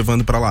eu tô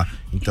levando pra lá.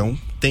 Então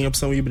tem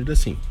opção híbrida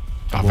sim.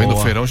 Tá vendo? O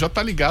feirão já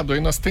tá ligado aí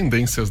nas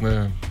tendências,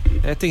 né?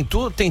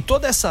 Tem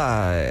toda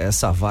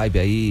essa vibe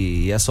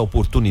aí e essa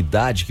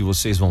oportunidade que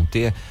vocês vão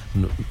ter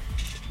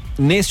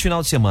nesse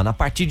final de semana. A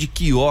partir de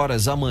que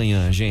horas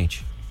amanhã,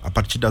 gente? A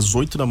partir das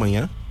 8 da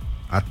manhã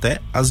até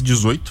às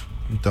 18.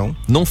 Então.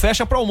 Não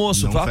fecha para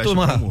almoço, não tá, fecha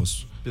turma? pra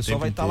almoço. O pessoal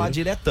vai estar lá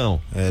diretão.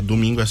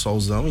 Domingo é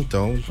solzão,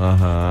 então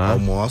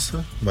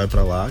almoça, vai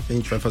pra lá, que a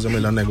gente vai fazer o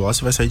melhor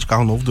negócio e vai sair de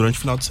carro novo durante o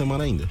final de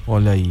semana ainda.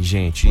 Olha aí,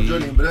 gente.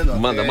 Lembrando,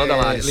 manda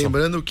lá, Alisson.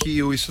 Lembrando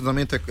que o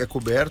estacionamento é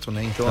coberto,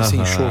 né? Então, assim,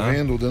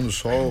 chovendo ou dando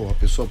sol, a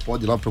pessoa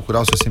pode ir lá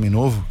procurar o seu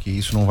seminovo, que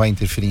isso não vai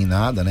interferir em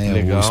nada, né?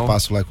 Legal. O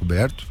espaço lá é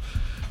coberto.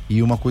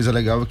 E uma coisa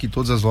legal é que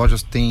todas as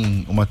lojas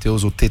têm, o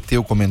Mateus, o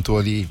TT comentou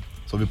ali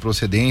sobre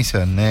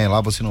procedência, né? Lá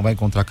você não vai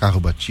encontrar carro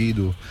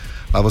batido,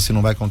 lá você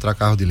não vai encontrar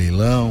carro de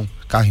leilão,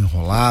 carro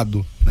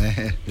enrolado,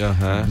 né?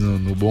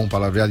 No bom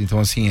palavreado. Então,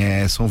 assim,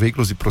 são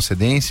veículos de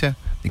procedência,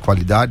 de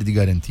qualidade, de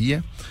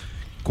garantia.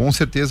 Com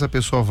certeza a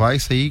pessoa vai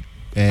sair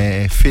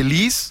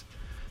feliz,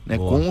 né?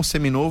 Com o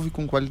seminovo e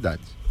com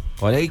qualidade.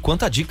 Olha aí,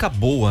 quanta dica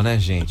boa, né,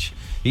 gente?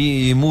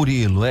 E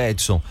Murilo,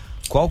 Edson,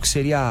 qual que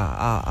seria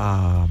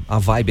a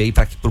vibe aí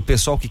pro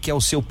pessoal que quer o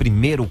seu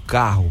primeiro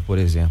carro, por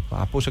exemplo?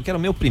 Poxa, eu quero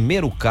o meu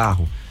primeiro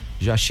carro.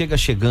 Já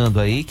chegando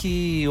aí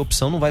que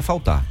opção não vai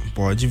faltar.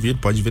 Pode vir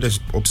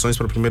as opções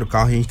para o primeiro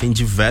carro. A gente tem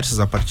diversas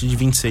a partir de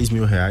R$26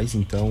 mil.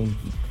 Então,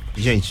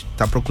 gente,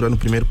 tá procurando o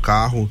primeiro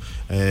carro,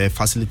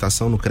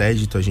 facilitação no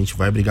crédito, a gente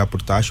vai brigar por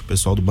taxa. O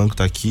pessoal do banco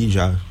tá aqui,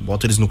 já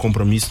bota eles no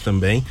compromisso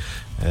também.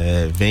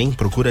 Vem,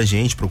 procura a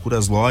gente, procura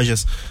as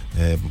lojas,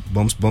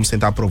 vamos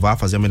tentar aprovar,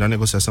 fazer a melhor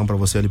negociação para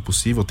você ali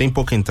possível. Tem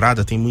pouca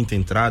entrada, tem muita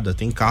entrada,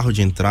 tem carro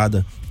de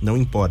entrada, não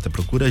importa,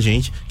 procura a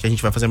gente que a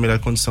gente vai fazer a melhor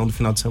condição do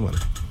final de semana.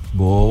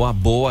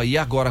 Boa. E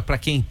agora, para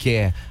quem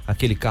quer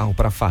aquele carro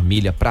para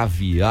família, para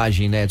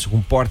viagem, né, Edson,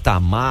 com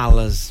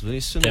porta-malas,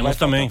 isso não vai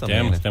faltar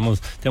também, né?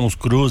 Temos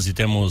Cruze,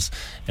 temos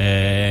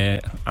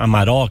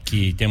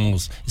Amarok,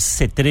 temos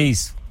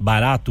C3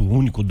 barato,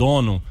 único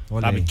dono,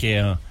 olha sabe aí. Que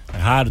é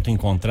raro tu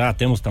encontrar,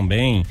 temos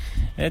também,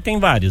 tem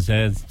vários,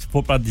 se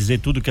for para dizer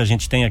tudo que a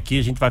gente tem aqui,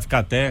 a gente vai ficar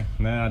até,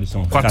 né,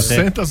 Alisson?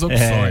 400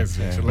 opções,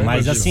 gente,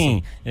 mas disso.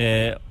 Assim,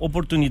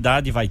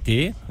 oportunidade vai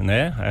ter,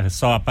 né? É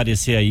só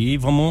aparecer aí e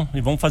vamos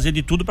fazer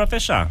de tudo para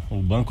fechar.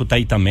 O banco tá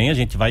aí também, a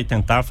gente vai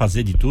tentar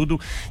fazer de tudo.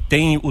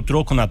 Tem o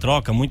troco na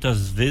troca,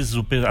 muitas vezes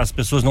as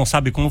pessoas não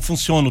sabem como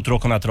funciona o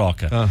troco na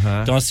troca.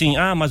 Então assim,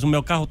 mas o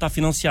meu carro tá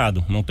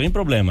financiado, não tem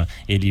problema.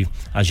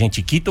 A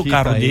gente quita o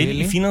carro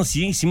dele e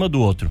financia em cima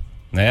do outro.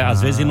 Né?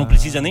 Às vezes ele não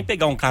precisa nem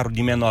pegar um carro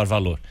de menor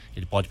valor,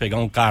 ele pode pegar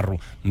um carro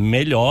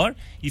melhor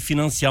e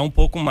financiar um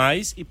pouco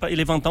mais e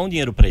levantar um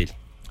dinheiro para ele.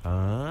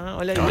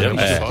 Olha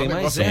aí, tem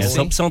mais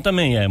essa opção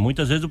também.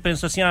 Muitas vezes eu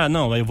penso assim,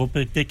 não, eu vou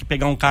ter que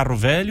pegar um carro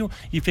velho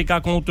e ficar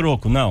com o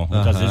troco. Não,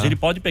 muitas vezes ele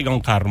pode pegar um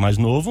carro mais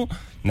novo,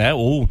 né,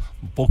 ou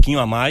um pouquinho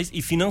a mais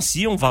e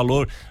financia um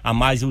valor a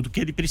mais do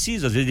que ele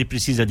precisa. Às vezes ele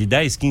precisa de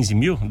 10, 15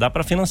 mil, dá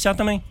para financiar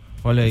também.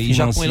 Olha aí,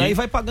 já põe lá e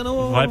vai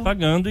pagando. Vai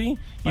pagando e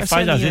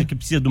faz, às vezes que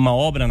precisa de uma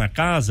obra na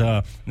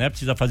casa, né?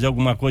 Precisa fazer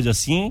alguma coisa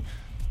assim,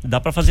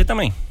 dá pra fazer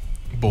também.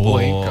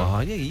 Boa, hein, cara?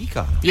 Olha aí,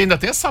 cara. E ainda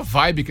tem essa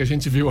vibe que a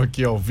gente viu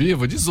aqui ao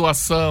vivo, de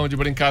zoação, de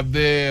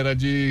brincadeira,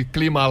 de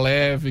clima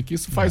leve, que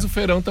isso faz o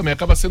feirão também.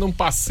 Acaba sendo um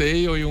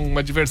passeio e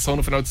uma diversão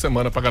no final de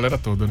semana pra galera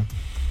toda, né?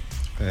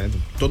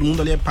 Todo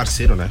mundo ali é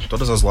parceiro, né?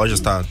 Todas as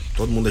lojas,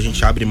 todo mundo, a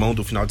gente abre mão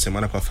do final de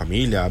semana com a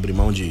família, abre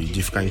mão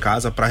de ficar em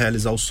casa para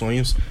realizar os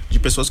sonhos de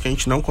pessoas que a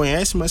gente não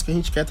conhece, mas que a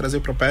gente quer trazer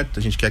para perto.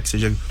 A gente quer que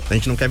seja, a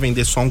gente não quer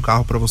vender só um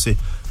carro para você,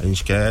 a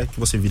gente quer que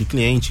você vire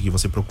cliente, que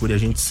você procure a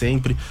gente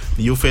sempre.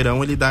 E o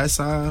feirão, ele dá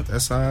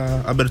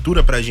essa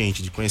abertura pra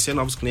gente, de conhecer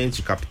novos clientes,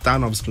 de captar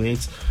novos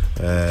clientes,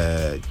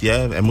 e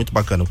é muito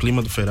bacana. O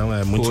clima do feirão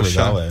é muito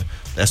legal,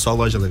 é só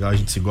loja legal, a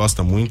gente se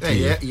gosta muito.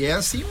 E é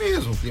assim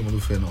mesmo o clima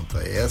do feirão, tá?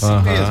 É assim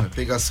mesmo, é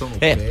pegação no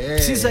pé.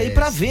 Precisa ir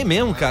pra ver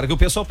mesmo, cara, que o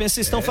pessoal pensa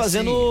que estão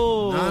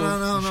fazendo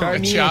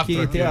charminho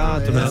aqui,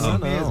 teatro.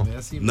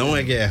 Não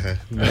é guerra.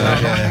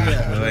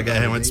 Não é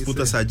guerra, é uma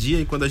disputa sadia,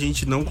 e quando a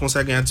gente não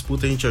consegue ganhar a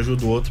disputa, a gente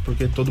ajuda o outro,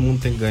 porque todo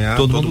mundo tem que ganhar,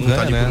 todo mundo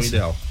tá ali por um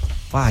ideal.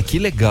 Que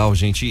legal,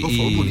 gente.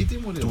 Falou bonito,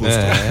 hein, Murilo?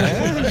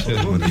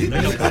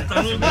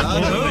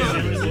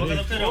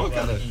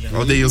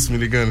 Olha o Deilson me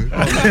ligando.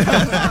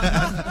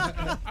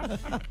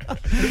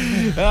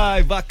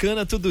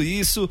 Bacana tudo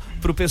isso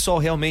pro pessoal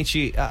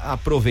realmente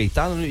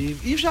aproveitar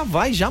e já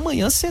vai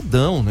amanhã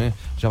cedão, né?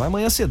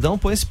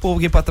 Põe esse povo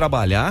aqui pra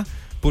trabalhar,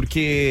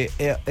 porque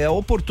é a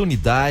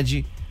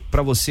oportunidade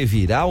pra você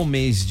virar o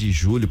mês de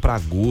julho pra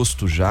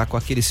agosto já com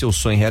aquele seu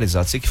sonho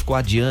realizado. Você que ficou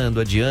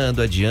adiando.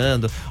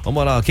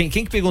 Vamos lá, quem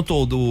que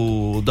perguntou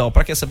do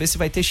Dalpar quer saber se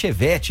vai ter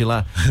Chevette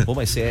lá. Pô,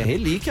 mas você é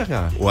relíquia,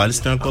 cara. O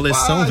Alisson tem uma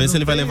coleção, vê se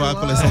ele vai levar a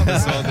coleção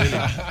pessoal dele.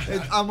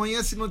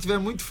 Amanhã, se não tiver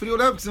muito frio,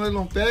 né? Porque senão ele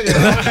não pega.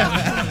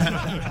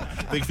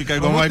 Tem que ficar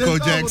igual o Michael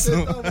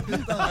Jackson.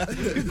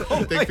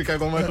 Tem que ficar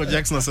igual o Michael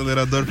Jackson no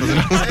acelerador.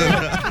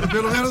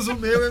 Pelo menos o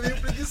meu é meio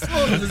preguiçoso,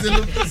 mas ele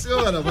não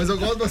funciona. Mas eu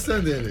gosto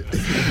bastante dele.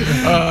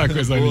 Ah,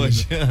 coisa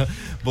linda.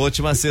 Boa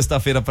última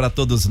sexta-feira pra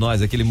todos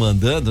nós, aquele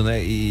mandando,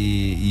 né?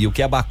 E o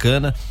que é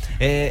bacana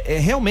é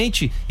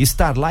realmente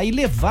estar lá e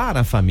levar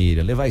a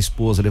família, levar a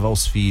esposa, levar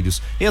os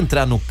filhos,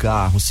 entrar no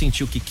carro,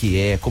 sentir o que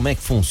é, como é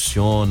que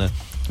funciona,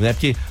 né?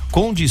 Porque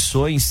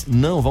condições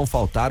não vão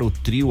faltar. O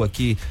trio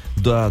aqui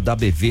da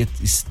BV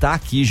está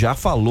aqui, já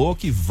falou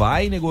que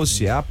vai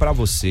negociar pra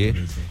você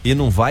e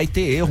não vai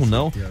ter erro,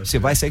 não. Você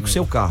vai sair com o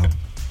seu carro.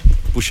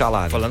 Puxa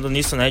lá. Falando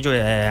nisso, né, Joe,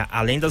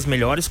 além das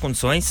melhores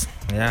condições,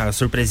 a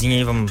surpresinha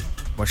aí,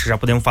 acho que já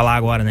podemos falar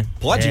agora, né?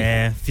 Pode?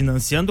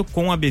 Financiando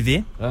com a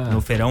BV, no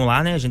feirão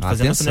lá, né? A gente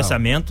fazendo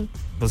financiamento,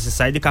 você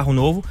sai de carro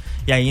novo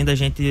e ainda a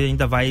gente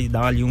vai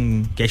dar ali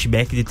um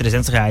cashback de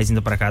R$300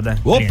 ainda pra cada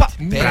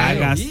cliente, pra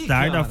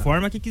gastar da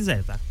forma que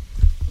quiser, tá?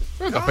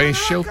 Dá pra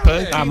encher o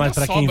tanque. Mas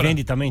pra quem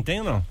vende também tem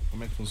ou não?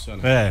 Como é que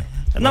funciona?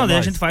 Não, daí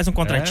a gente faz um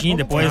contratinho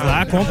depois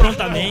lá, compram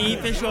também e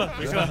fechou.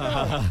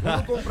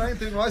 Vamos comprar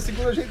entre nós,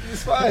 segura a gente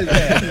desfaz.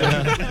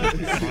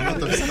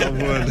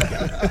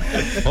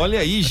 Olha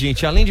aí,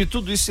 gente, além de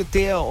tudo isso, você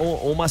ter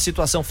uma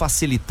situação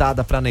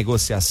facilitada para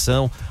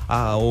negociação,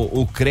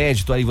 o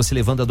crédito aí, você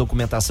levando a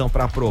documentação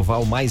para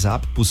aprovar o mais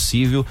rápido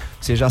possível,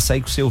 você já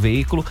sai com o seu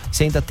veículo,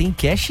 você ainda tem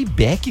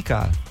cashback,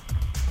 cara.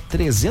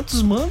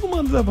 300 mangos,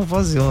 mano, dá pra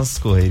fazer umas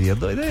correrias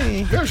doidas aí,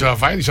 hein? Já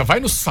vai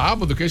no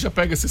sábado, que aí já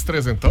pega esses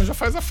 300 e já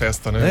faz a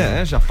festa,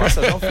 né? Já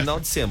passa já o final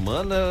de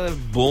semana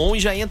bom e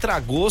já entra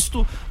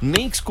agosto,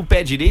 nem com o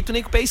pé direito,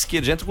 nem com o pé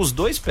esquerdo, já entra com os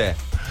dois pés.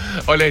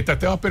 Olha aí, tá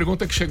até uma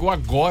pergunta que chegou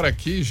agora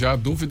aqui, já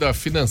dúvida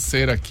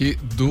financeira aqui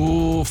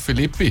do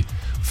Felipe.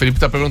 O Felipe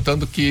tá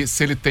perguntando que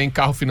se ele tem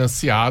carro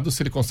financiado,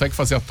 se ele consegue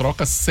fazer a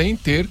troca sem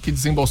ter que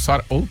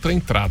desembolsar outra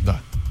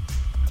entrada.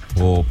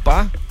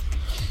 Opa!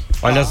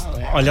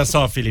 Olha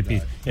só,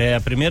 Felipe,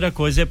 a primeira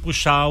coisa é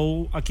puxar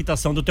a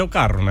quitação do teu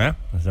carro, né?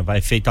 Você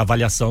vai feita a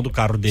avaliação do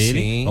carro dele,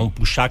 Sim. Vamos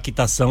puxar a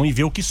quitação e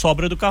ver o que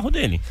sobra do carro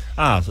dele.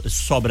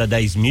 Sobra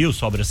 10 mil,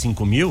 sobra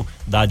 5 mil,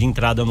 dá de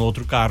entrada no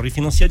outro carro e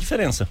financia a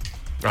diferença.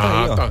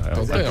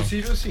 É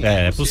possível sim.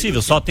 É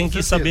possível, só tem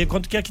que saber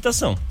quanto que é a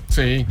quitação.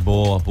 Sim.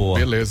 Boa.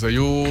 Beleza, e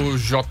o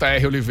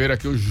JR Oliveira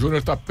aqui, o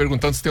Júnior, tá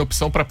perguntando se tem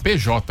opção para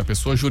PJ,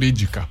 pessoa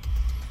jurídica.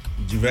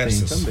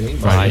 Diversas. Tem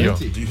também.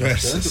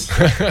 Diversas.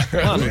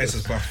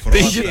 Diversas pra frota.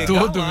 Tem de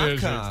tudo, meu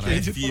gente.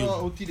 Tem de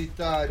tudo.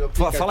 Utilitário,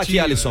 aplicativo. Fala aqui,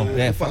 Alisson.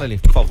 Fala ali,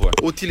 por favor.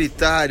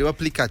 Utilitário,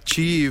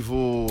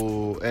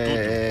 aplicativo,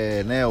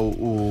 né,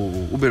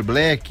 o Uber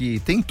Black,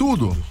 tem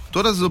tudo.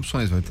 Todas as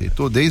opções vai ter.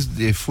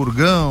 Desde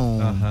furgão,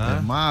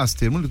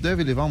 master, muito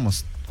deve levar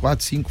umas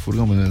 4, 5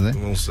 furgão, né?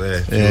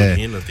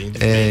 Fiorina, tem de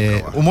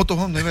o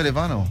motorhome nem vai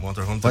levar, não. O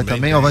motorhome vai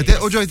também. Vai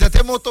ter. Hoje vai ter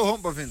até motorhome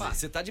pra vender.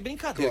 Você tá de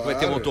brincadeira que vai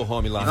ter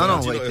motorhome lá.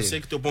 Não, vai ter. Eu sei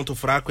que teu ponto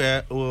fraco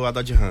é a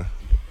Dodge Ram.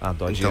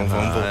 Então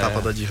vamos voltar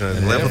pra Dodge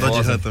Ram. Leva a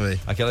Dodge Ram também.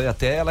 Aquela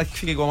até ela que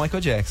fica igual o Michael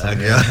Jackson.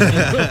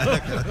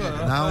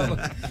 Não.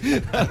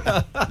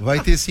 Vai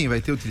ter sim,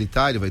 vai ter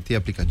utilitário, vai ter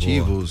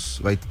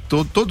aplicativos, vai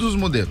todos os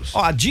modelos.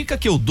 Ó, a dica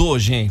que eu dou,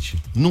 gente,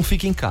 não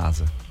fica em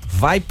casa.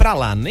 Vai pra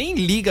lá, nem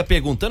liga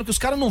perguntando que os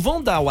caras não vão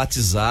dar o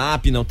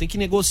WhatsApp, não, tem que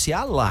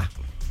negociar lá.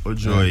 Ô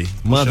Joey,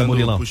 manda,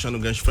 Murilão. Puxando o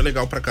gancho, foi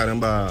legal pra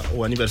caramba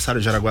o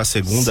aniversário de Araguá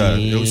segunda,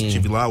 eu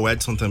estive lá, o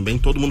Edson também,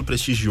 todo mundo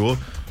prestigiou.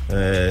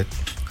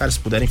 Cara, se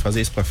puderem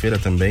fazer isso pra feira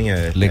também,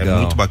 legal. É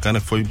muito bacana.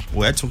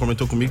 O Edson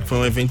comentou comigo que foi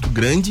um evento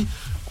grande,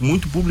 com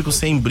muito público,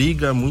 sem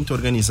briga, muito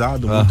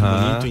organizado, muito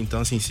bonito. Então,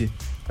 assim, se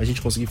a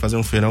gente conseguir fazer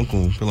um feirão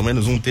com pelo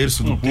menos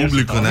 1/3 do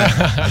público, né?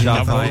 A gente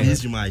já vai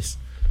feliz demais.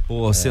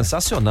 Pô,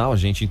 sensacional,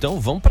 gente. Então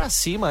vamos pra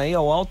cima aí,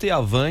 ao alto e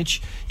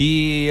avante.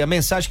 E a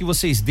mensagem que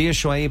vocês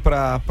deixam aí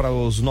para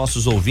os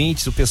nossos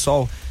ouvintes, o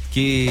pessoal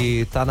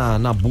que tá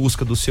na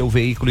busca do seu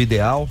veículo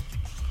ideal.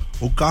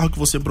 O carro que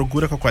você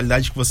procura com a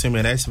qualidade que você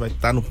merece vai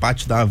estar no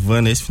pátio da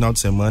Havana esse final de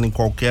semana, em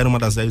qualquer uma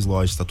das 10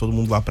 lojas. Tá todo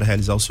mundo lá para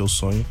realizar o seu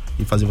sonho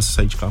e fazer você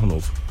sair de carro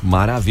novo.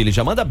 Maravilha.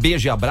 Já manda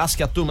beijo e abraço,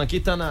 que a turma aqui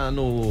tá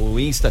no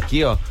Insta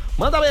aqui, ó.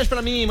 Manda beijo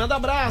pra mim, manda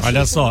abraço.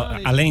 Olha só,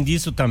 além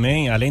disso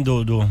também, além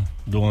do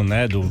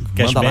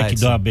cashback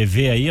da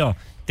BV aí, ó,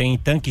 tem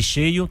tanque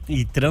cheio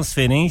e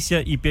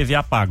transferência e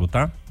PVA pago,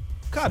 tá?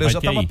 Cara, eu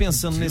já tava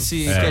pensando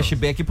nesse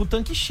cashback pro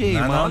tanque cheio,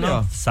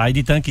 Não. Sai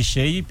de tanque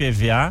cheio,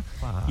 IPVA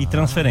e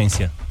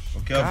transferência.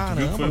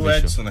 Caramba, foi o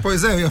Edson, né?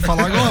 Pois é, eu ia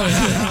falar agora.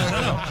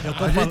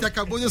 A gente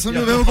acabou de assumir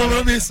o mesmo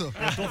compromisso.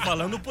 Eu tô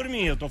falando por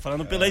mim, eu tô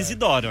falando pela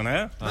Isidório,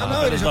 né?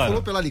 Não, ele já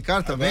falou pela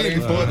Alicar também.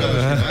 Ele falou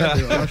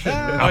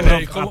Olha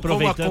aí,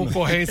 como a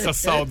concorrência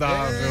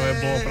saudável é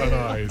bom pra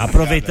nós.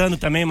 Aproveitando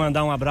também,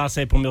 mandar um abraço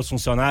aí pros meus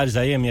funcionários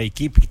aí, a minha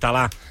equipe que tá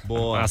lá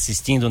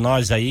assistindo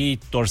nós aí,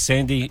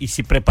 torcendo e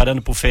se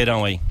preparando pro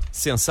feirão aí.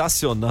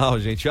 Sensacional,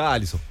 gente.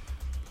 Alisson.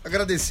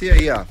 Agradecer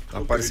aí a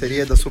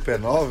parceria da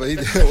Supernova aí,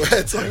 o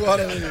Edson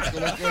agora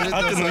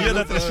tu não ia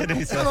dar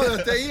transferência. Não, eu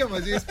até ia,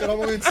 mas ia esperar o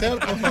momento certo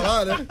pra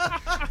falar, né?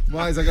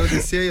 Mas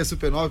agradecer aí a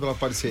Supernova pela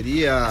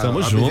parceria, Tamo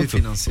a junto. BV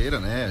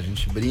Financeira, né? A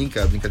gente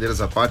brinca,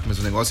 brincadeiras à parte, mas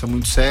o negócio é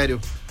muito sério,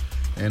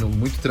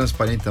 muito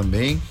transparente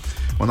também.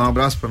 Mandar um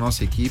abraço pra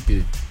nossa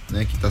equipe,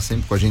 né? Que tá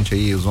sempre com a gente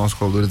aí, os nossos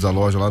colaboradores da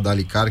loja lá da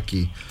Alicar,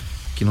 que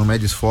não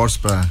mede esforço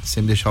para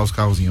sempre deixar os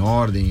carros em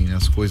ordem,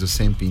 as coisas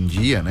sempre em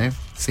dia, né?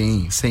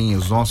 Sem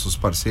os nossos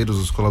parceiros,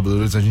 os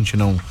colaboradores, a gente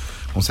não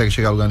consegue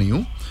chegar a lugar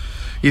nenhum.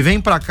 E vem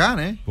pra cá,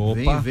 né?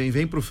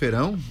 Vem pro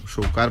Feirão. O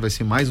Show Car vai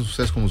ser mais um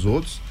sucesso como os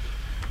outros.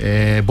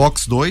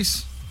 Box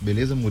 2,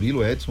 beleza?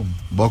 Murilo, Edson,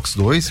 Box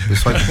 2,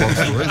 pessoal de Box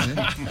 2,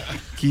 né?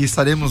 Que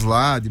estaremos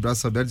lá, de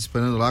braços abertos,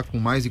 esperando lá com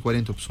mais de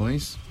 40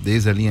 opções,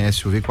 desde a linha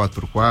SUV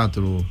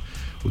 4x4,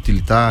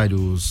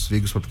 utilitários,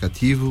 veículos para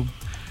aplicativo.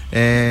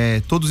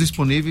 Todos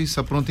disponíveis,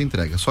 a pronta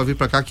entrega. Só vir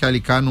pra cá que a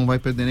Alicar não vai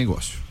perder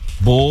negócio.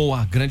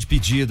 Boa, grande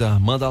pedida.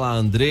 Manda lá,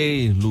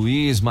 Andrei,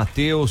 Luís,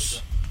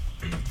 Mateus.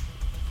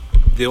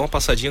 Dê uma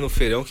passadinha no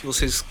feirão que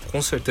vocês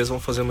com certeza vão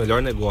fazer o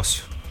melhor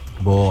negócio.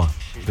 Boa,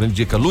 grande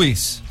dica.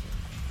 Luís.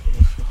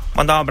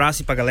 Mandar um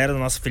abraço aí pra galera da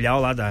nossa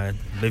filial lá da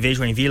BV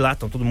Joinville, lá,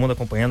 estão todo mundo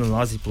acompanhando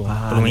nós e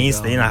pelo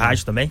Insta aí na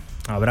rádio também.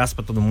 Um abraço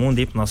pra todo mundo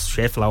aí, pro nosso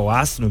chefe lá, o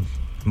Astro,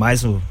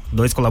 mais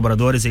dois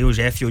colaboradores aí, o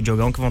Jeff e o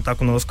Diogão, que vão estar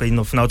conosco aí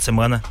no final de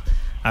semana,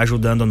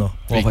 ajudando na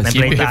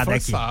empreitada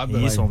aqui.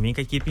 Isso, vamos vir com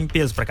a equipe em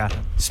peso pra cá.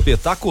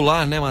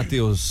 Espetacular, né,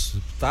 Mateus?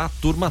 Tá a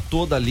turma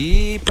toda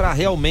ali pra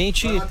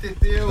realmente...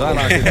 Vai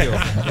lá, Teteu.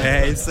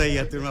 É isso aí,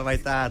 a turma vai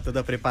estar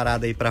toda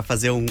preparada aí pra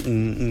fazer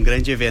um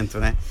grande evento,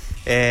 né?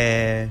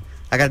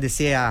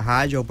 Agradecer à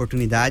rádio, a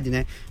oportunidade,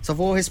 né? Só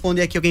vou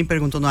responder aqui, alguém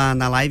perguntou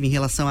na live em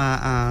relação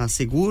a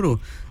seguro.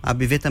 A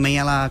BV também,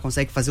 ela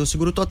consegue fazer o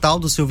seguro total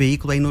do seu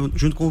veículo aí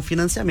junto com o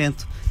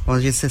financiamento. Então,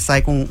 às vezes você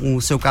sai com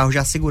o seu carro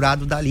já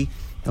segurado dali.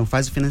 Então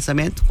faz o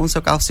financiamento com o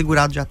seu carro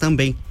segurado já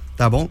também,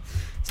 tá bom?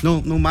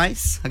 No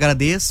mais,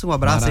 agradeço, um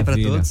abraço aí pra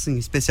todos, em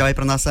especial aí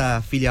pra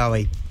nossa filial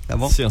aí, tá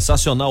bom?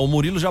 Sensacional, o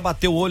Murilo já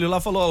bateu o olho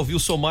lá, falou, ouviu o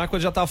seu Marco,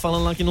 já tava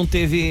falando lá que não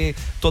teve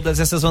todas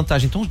essas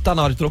vantagens, então tá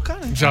na hora de trocar,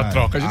 né? Já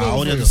troca de novo. A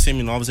áurea dos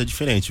seminovos é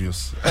diferente, viu?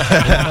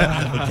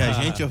 O que a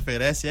gente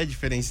oferece é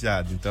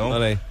diferenciado, então...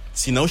 Olha aí.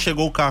 Se não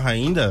chegou o carro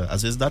ainda,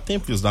 às vezes dá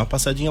tempo, viu? Dá uma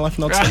passadinha lá no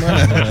final de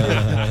semana.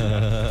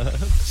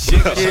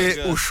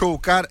 Porque o Show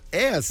Car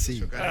é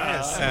assim.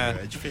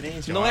 É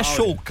diferente. Não é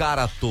Show Car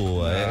à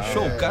toa, é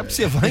Show Car que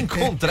você vai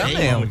encontrar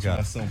mesmo,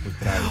 cara. Por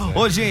trás, né?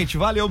 Ô, gente,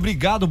 valeu,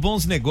 obrigado,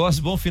 bons negócios,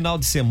 bom final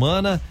de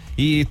semana.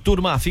 E,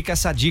 turma, fica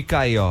essa dica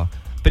aí, ó.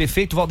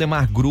 Prefeito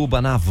Valdemar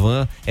Gruba na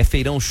van,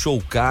 Feirão Show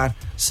Car.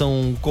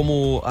 São,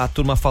 como a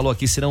turma falou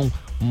aqui, serão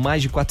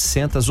mais de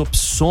 400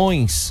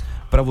 opções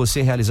para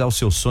você realizar o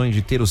seu sonho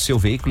de ter o seu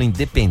veículo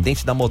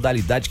independente da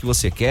modalidade que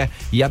você quer,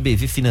 e a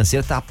BV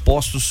Financeira tá a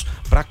postos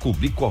para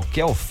cobrir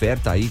qualquer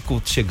oferta aí,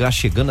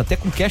 chegando até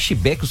com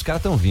cashback os caras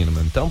estão vindo,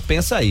 mano. Então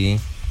pensa aí,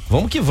 hein?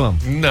 Vamos que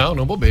vamos.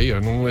 Não bobeia.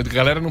 A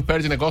galera não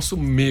perde negócio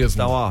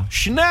mesmo. Então, ó,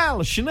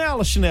 chinelo.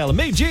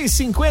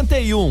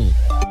 12:51.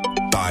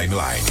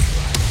 Timeline.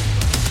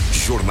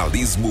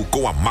 Jornalismo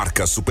com a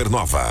marca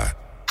Supernova.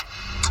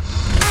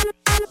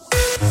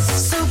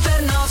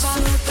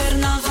 Supernova.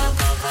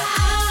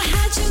 A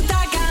rádio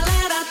da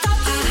galera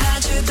top. A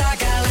rádio da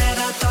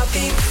galera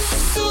top.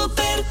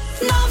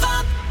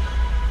 Supernova.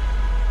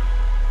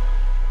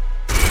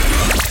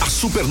 A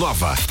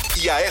Supernova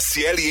e a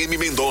SLM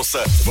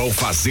Mendonça vão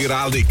fazer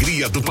a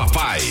alegria do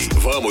papai.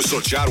 Vamos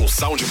sortear um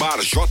Soundbar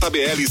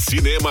JBL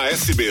Cinema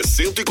SB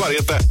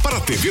 140 para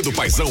a TV do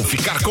Paizão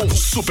ficar com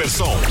super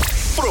som.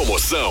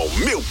 Promoção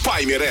Meu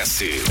Pai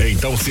Merece.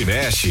 Então se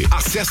mexe.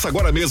 Acesse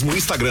agora mesmo o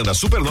Instagram da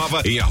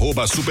Supernova em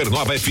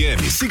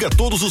 @SupernovaFM. Siga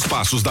todos os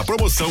passos da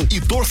promoção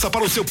e torça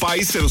para o seu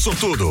pai ser o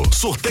sortudo.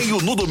 Sorteio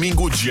no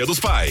domingo, Dia dos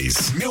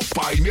Pais. Meu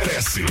Pai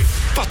Merece.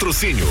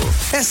 Patrocínio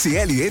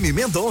SLM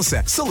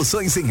Mendonça.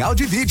 Soluções em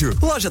áudio e vídeo.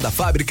 Loja da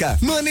Fábrica,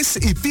 Manes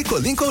e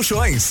Picolim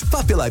Colchões.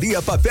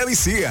 Papelaria Papel e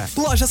Cia.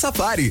 Loja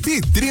Safari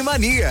e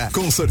Trimania.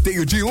 Com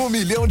sorteio de R$1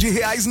 milhão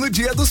no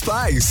Dia dos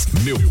Pais.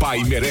 Meu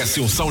Pai Merece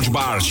um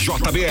Soundbar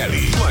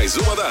JBL. Mais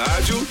uma da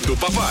rádio do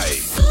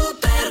papai.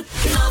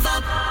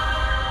 Supernova.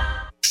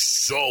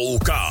 Show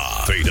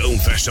Car. Feirão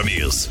Fecha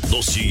Mês,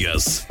 nos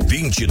dias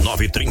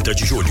 29 e 30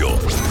 de julho.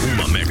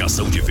 Uma mega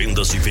ação de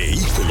vendas de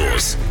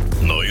veículos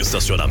no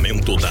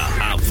estacionamento da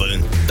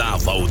Avan da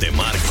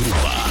Valdemar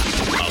Gruba.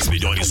 As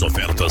melhores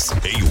ofertas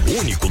em um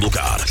único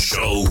lugar.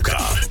 Show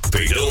Car.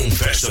 Feirão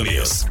Fecha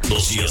Mês,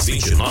 nos dias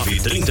 29 e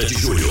 30 de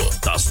julho,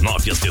 das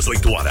 9 às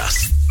 18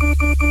 horas.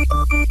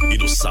 E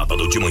no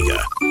sábado de manhã,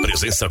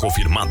 presença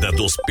confirmada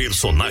dos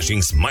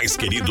personagens mais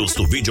queridos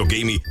do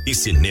videogame e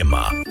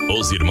cinema,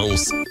 os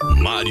irmãos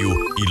Mário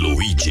e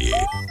Luigi.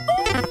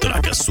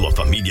 Traga sua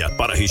família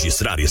para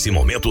registrar esse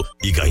momento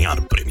e ganhar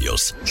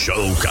prêmios.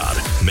 Show Car,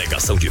 mega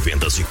ação de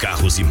vendas de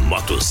carros e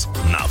motos.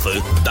 Na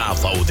van da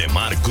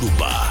Valdemar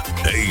Gruba.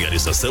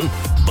 Realização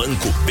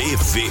Banco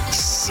BV.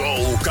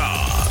 Show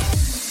Car.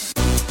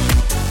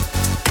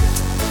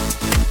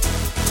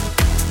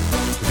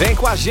 Vem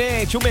com a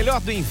gente, o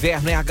melhor do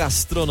inverno é a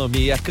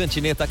gastronomia. A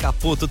Cantineta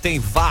Caputo tem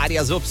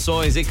várias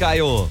opções, hein,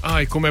 Caio?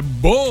 Ai, como é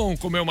bom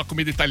comer uma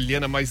comida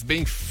italiana, mas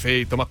bem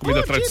feita, uma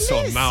comida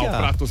tradicional, delícia.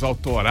 pratos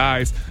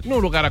autorais, num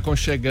lugar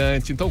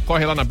aconchegante. Então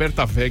corre lá na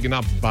Berta Veg,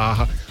 na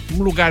Barra,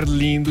 um lugar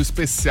lindo,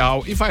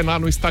 especial, e vai lá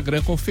no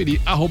Instagram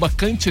conferir,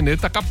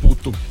 @Cantineta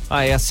Caputo.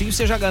 Ah, é assim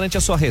você já garante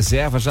a sua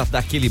reserva, já dá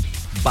aquele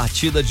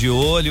batida de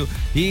olho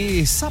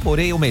e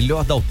saboreia o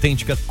melhor da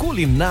autêntica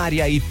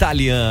culinária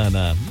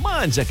italiana.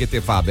 Mangia que te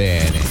fa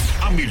bene.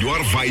 A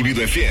melhor vibe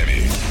do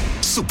FM.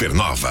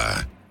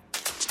 Supernova.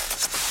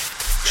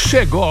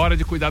 Chegou a hora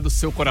de cuidar do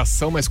seu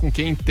coração, mas com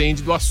quem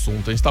entende do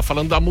assunto. A gente está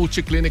falando da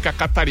Multiclínica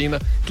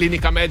Catarina,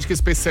 clínica médica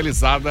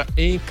especializada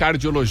em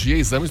cardiologia e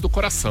exames do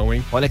coração,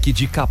 hein? Olha que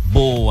dica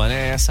boa,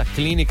 né? Essa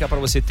clínica, para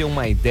você ter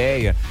uma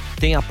ideia,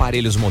 tem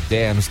aparelhos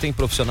modernos, tem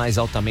profissionais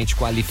altamente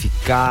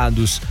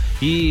qualificados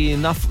e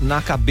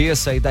na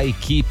cabeça aí da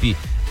equipe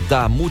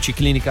da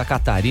Multiclínica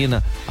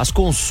Catarina, as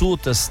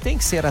consultas têm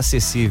que ser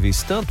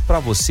acessíveis tanto para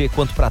você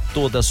quanto para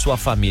toda a sua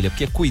família,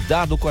 porque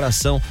cuidar do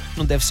coração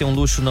não deve ser um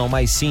luxo não,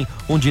 mas sim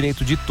um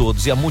direito de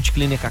todos, e a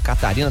Multiclínica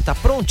Catarina está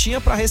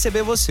prontinha para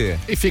receber você.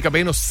 E fica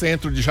bem no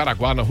centro de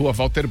Jaraguá, na rua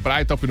Walter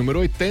Breithaupt, número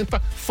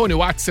 80, fone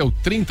WhatsApp é o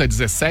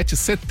 3017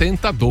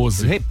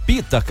 7012.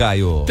 Repita,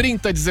 Caio.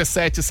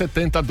 3017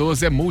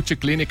 7012 é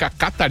Multiclínica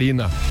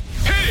Catarina.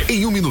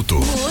 Em 1 minuto.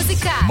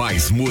 Música.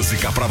 Mais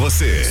música pra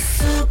você.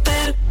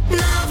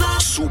 Supernova.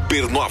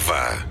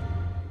 Supernova.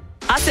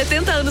 Há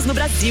 70 anos no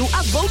Brasil,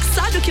 a Volks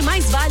sabe o que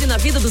mais vale na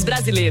vida dos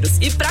brasileiros.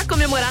 E para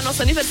comemorar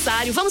nosso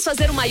aniversário, vamos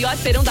fazer o maior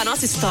feirão da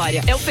nossa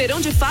história. É o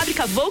Feirão de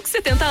Fábrica Volks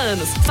 70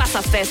 anos. Faça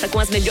a festa com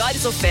as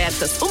melhores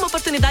ofertas. Uma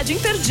oportunidade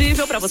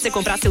imperdível para você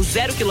comprar seu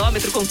 0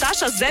 km com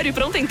taxa zero e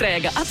pronta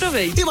entrega.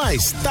 Aproveite. E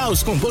mais,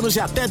 taus com bônus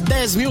de até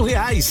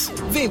R$10.000.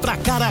 Vem pra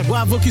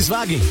Caraguá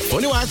Volkswagen.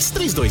 Fone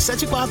WhatsApp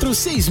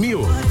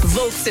 3274-6000.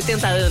 Volks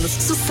 70 anos.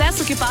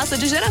 Sucesso que passa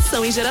de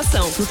geração em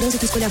geração. No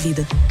trânsito, escolha a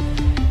vida.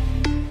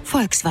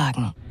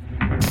 Volkswagen.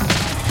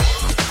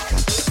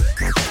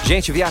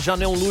 Gente, viajar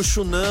não é um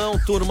luxo não,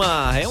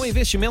 turma. É um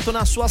investimento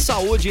na sua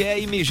saúde. É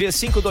MG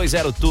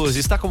 520 Tours.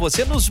 Está com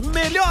você nos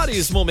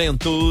melhores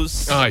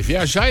momentos. Ai,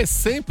 viajar é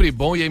sempre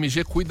bom e a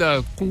MG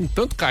cuida com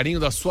tanto carinho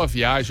da sua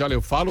viagem. Olha,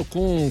 eu falo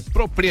com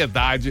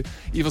propriedade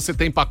e você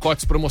tem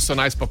pacotes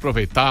promocionais para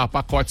aproveitar,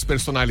 pacotes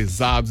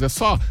personalizados. É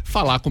só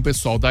falar com o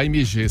pessoal da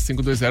MG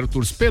 520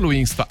 Tours pelo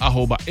Insta,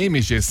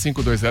 @MG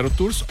 520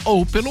 Tours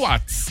ou pelo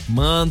WhatsApp.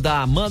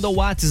 Manda o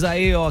WhatsApp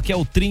aí, ó, que é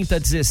o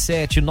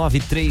 3017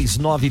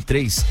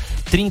 9393.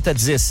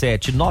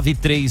 3017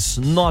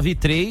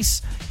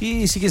 9393.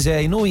 E se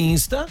quiser ir no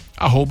Insta,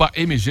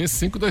 @MG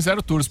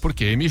 520 Tours,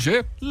 porque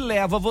MG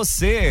leva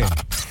você.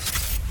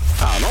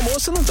 Ah, no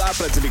almoço não dá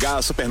pra desligar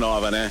a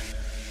Supernova, né?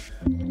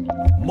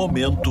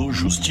 Momento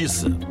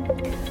Justiça.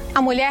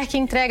 A mulher que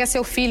entrega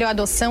seu filho à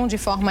adoção de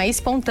forma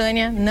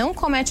espontânea não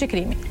comete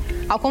crime.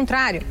 Ao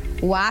contrário,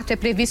 o ato é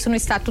previsto no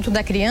Estatuto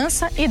da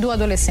Criança e do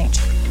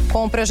Adolescente.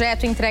 Com o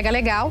projeto Entrega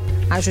Legal,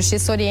 a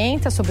Justiça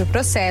orienta sobre o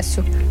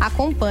processo,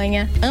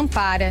 acompanha,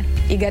 ampara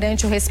e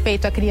garante o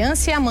respeito à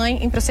criança e à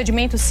mãe em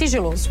procedimento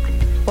sigiloso.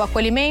 O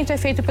acolhimento é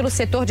feito pelo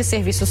setor de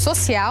serviço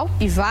social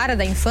e vara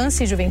da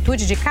infância e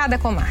juventude de cada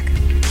comarca.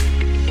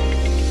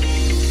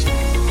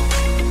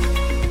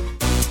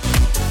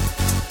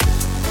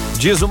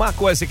 Diz uma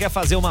coisa, você quer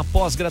fazer uma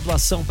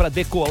pós-graduação para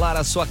decolar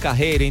a sua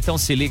carreira? Então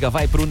se liga,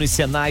 vai pro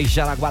Unisenai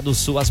Jaraguá do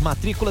Sul, as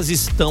matrículas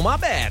estão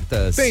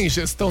abertas. Tem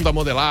gestão da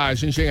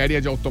modelagem,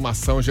 engenharia de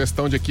automação,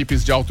 gestão de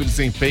equipes de alto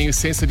desempenho,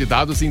 ciência de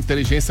dados e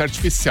inteligência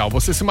artificial.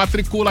 Você se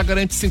matricula,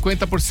 garante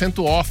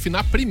 50% off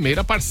na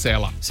primeira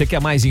parcela. Você quer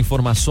mais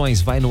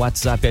informações? Vai no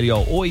WhatsApp ali,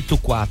 ó,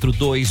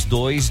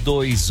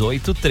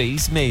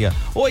 84222836.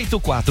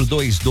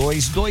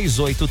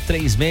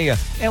 84222836.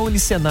 É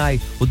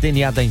Unisenai, o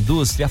DNA da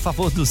indústria a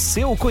favor do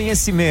seu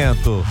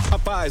conhecimento.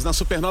 Rapaz, na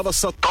Supernova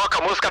só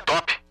toca música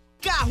top.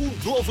 Carro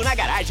novo na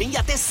garagem e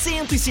até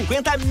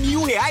R$150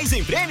 mil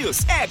em prêmios?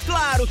 É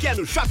claro que é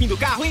no Shopping do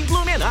Carro em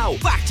Blumenau.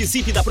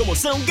 Participe da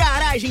promoção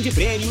Garagem de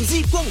Prêmios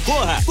e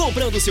concorra.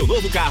 Comprando seu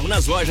novo carro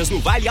nas lojas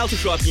no Vale Alto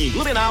Shopping em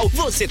Blumenau,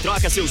 você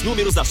troca seus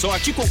números da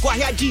sorte e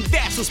concorre a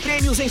diversos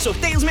prêmios em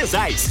sorteios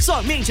mensais.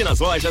 Somente nas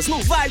lojas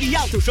no Vale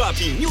Alto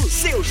Shopping e o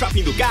seu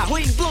Shopping do Carro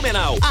em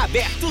Blumenau.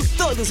 Aberto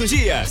todos os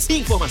dias.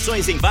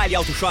 Informações em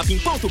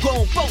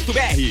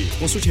valeautoshopping.com.br.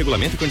 Consulte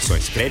regulamento e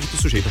condições.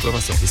 Crédito sujeito à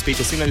aprovação.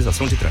 Respeite a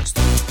sinalização de trânsito.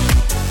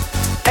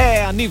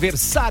 É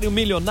aniversário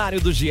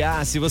milionário do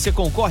Giasse. Você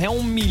concorre a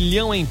 1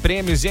 milhão em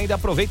prêmios e ainda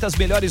aproveita as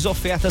melhores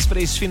ofertas para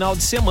esse final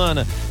de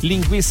semana.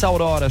 Linguiça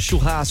Aurora,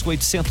 churrasco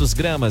 800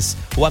 gramas.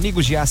 O amigo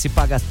Giasse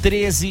paga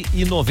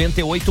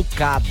R$13,98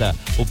 cada.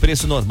 O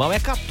preço normal é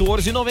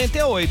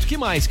R$14,98. Que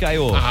mais,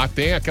 Caio?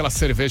 Tem aquela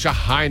cerveja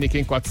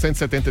Heineken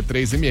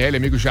 473 ml.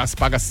 Amigo Giasse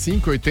paga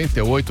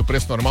R$5,88. O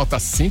preço normal tá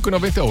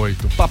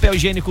R$5,98. Papel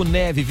higiênico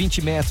Neve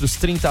 20 metros,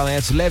 30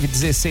 metros, leve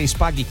 16,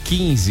 pague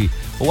 15.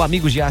 O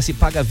amigo Giasse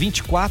paga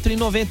R$24,98.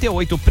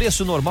 O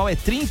preço normal é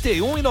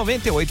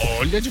R$31,98.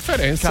 Olha a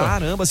diferença.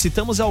 Caramba,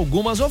 citamos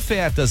algumas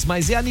ofertas,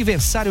 mas é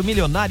aniversário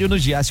milionário no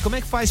Giasse. Como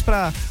é que faz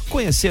para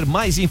conhecer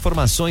mais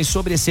informações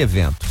sobre esse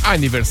evento?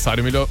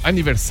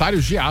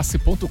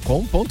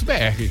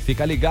 aniversariogiasse.com.br.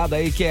 Fica ligado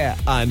aí que é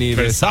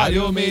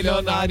aniversário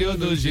milionário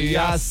do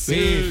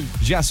Giasse.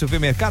 Giasse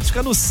Supermercados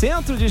fica no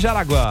centro de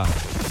Jaraguá.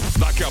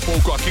 Daqui a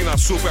pouco aqui na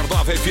Super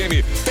Nova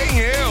FM tem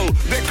eu,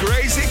 The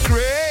Crazy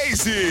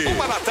Crazy.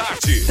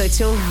 1h Tô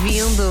te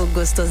ouvindo,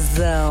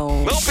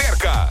 gostosão. Não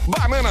perca!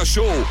 Banana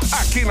Show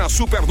aqui na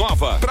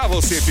Supernova pra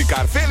você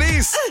ficar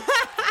feliz,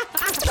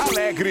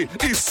 alegre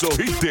e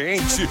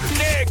sorridente.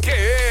 Que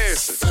é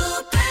esse?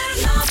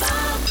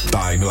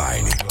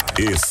 Timeline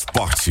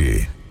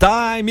Esporte.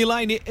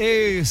 Timeline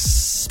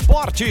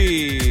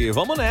Esporte.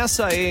 Vamos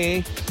nessa aí,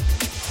 hein?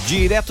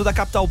 Direto da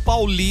capital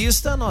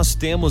paulista, nós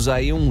temos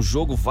aí um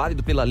jogo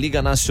válido pela Liga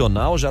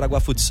Nacional. Jaraguá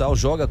Futsal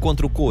joga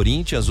contra o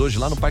Corinthians hoje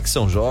lá no Parque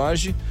São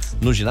Jorge,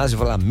 no ginásio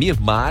Vlamir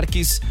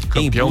Marques.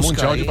 Campeão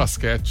mundial de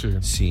basquete.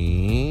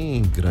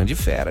 Sim, grande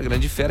fera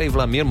aí,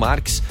 Vlamir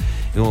Marques.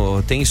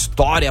 Tem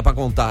história pra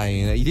contar,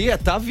 hein? E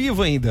tá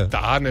vivo ainda.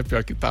 Tá, né?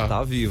 Pior que tá.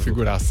 Tá vivo.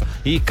 Figuraça.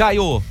 E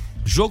Caio,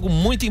 jogo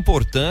muito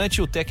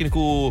importante, o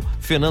técnico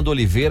Fernando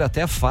Oliveira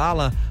até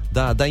fala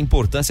da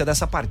importância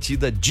dessa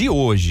partida de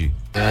hoje.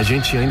 A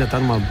gente ainda está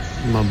numa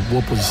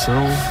boa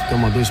posição,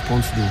 estamos a 2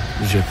 pontos do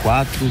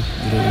G4,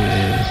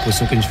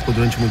 posição que a gente ficou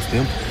durante muito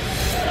tempo.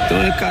 Então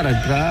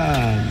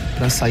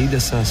para sair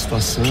dessa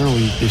situação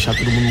e deixar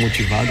todo mundo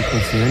motivado,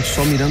 confiante,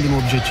 só mirando no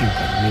objetivo,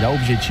 cara. Mirar o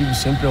objetivo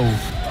sempre é o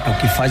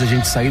que faz a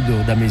gente sair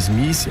da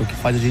mesmice, é o que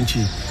faz a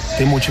gente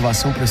ter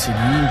motivação para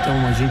seguir.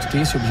 Então a gente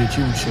tem esse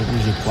objetivo de chegar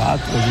no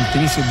G4, a gente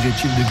tem esse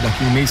objetivo de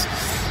daqui a um mês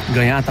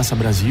ganhar a Taça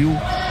Brasil,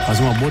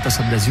 fazer uma boa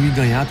Taça Brasil e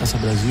ganhar a Taça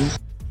Brasil.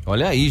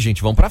 Olha aí,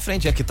 gente, vamos pra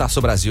frente, é que Taça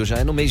Brasil já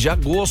é no mês de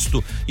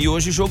agosto e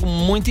hoje jogo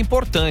muito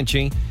importante,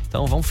 hein?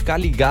 Então vamos ficar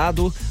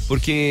ligado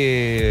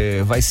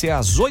porque vai ser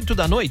às 8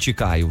 da noite,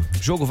 Caio.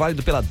 Jogo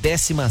válido pela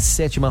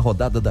 17ª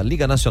rodada da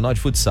Liga Nacional de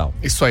Futsal.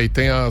 Isso aí,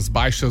 tem as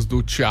baixas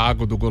do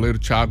Thiago, do goleiro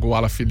Thiago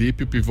Ala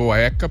Felipe, o pivô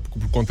Eca,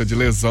 por conta de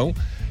lesão.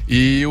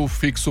 E o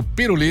fixo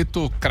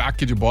Pirulito,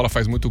 craque de bola,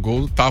 faz muito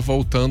gol, tá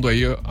voltando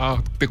aí a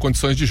ter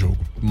condições de jogo.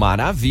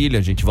 Maravilha,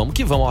 gente, vamos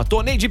que vamos. Ó,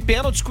 torneio de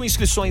pênaltis com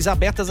inscrições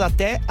abertas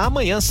até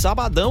amanhã,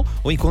 sabadão,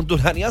 ou enquanto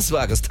durarem as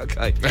vagas, tá,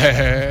 Caio?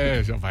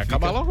 Já vai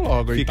acabar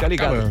logo, hein? Fica tá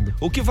ligado. Acabando.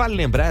 O que vale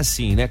lembrar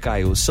assim, né,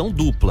 Caio? São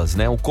duplas,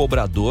 né? O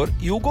cobrador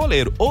e o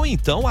goleiro. Ou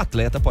então o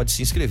atleta pode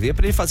se inscrever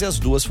para ele fazer as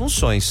duas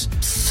funções.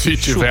 Se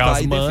tiver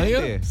as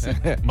manhas.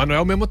 Mas não é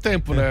ao mesmo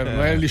tempo, né?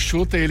 Não é ele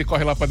chuta e ele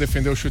corre lá para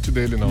defender o chute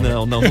dele, não.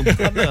 Não dá, não.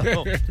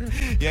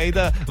 E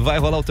ainda vai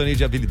rolar o torneio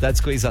de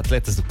habilidades com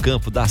ex-atletas do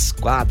campo, das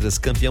quadras,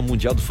 campeão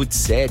mundial do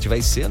futsal,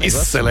 vai ser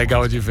negócio. Isso é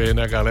legal de ver,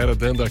 né, galera?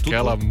 Dando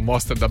aquela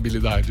mostra da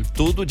habilidade.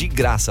 Tudo de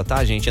graça,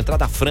 tá, gente?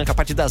 Entrada franca a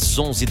partir das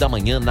 11 da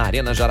manhã na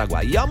Arena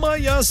Jaraguá. E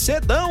amanhã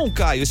cedão,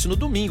 Caio, isso no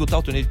domingo, tá?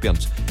 O torneio de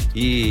pênaltis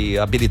e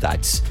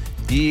habilidades.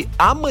 E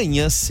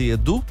amanhã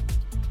cedo...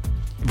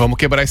 Vamos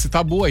quebrar esse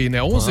tabu aí,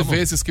 né? 11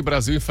 vezes que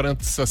Brasil e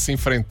França se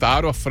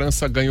enfrentaram, a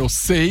França ganhou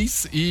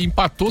 6 e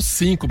empatou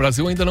 5. O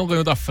Brasil ainda não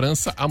ganhou da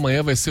França,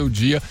 amanhã vai ser o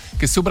dia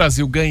que se o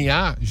Brasil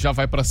ganhar, já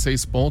vai para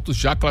 6 pontos,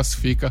 já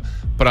classifica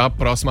para a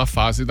próxima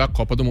fase da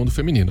Copa do Mundo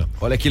Feminina.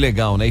 Olha que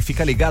legal, né? E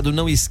fica ligado,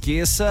 não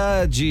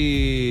esqueça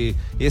de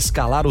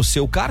escalar o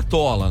seu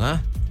Cartola, né?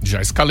 Já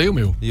escalei o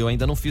meu. E eu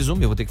ainda não fiz o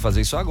meu, vou ter que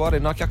fazer isso agora,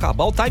 e na hora que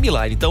acabar o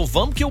timeline. Então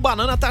vamos que o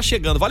Banana tá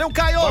chegando. Valeu,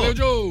 Caio! Valeu,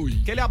 Joey!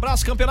 Aquele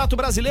abraço, Campeonato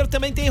Brasileiro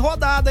também tem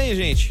rodada, hein,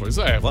 gente? Pois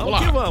é, vamos lá.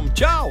 Vamos que vamos.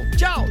 Tchau,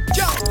 tchau,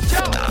 tchau,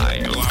 tchau.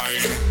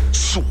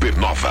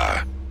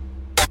 Supernova.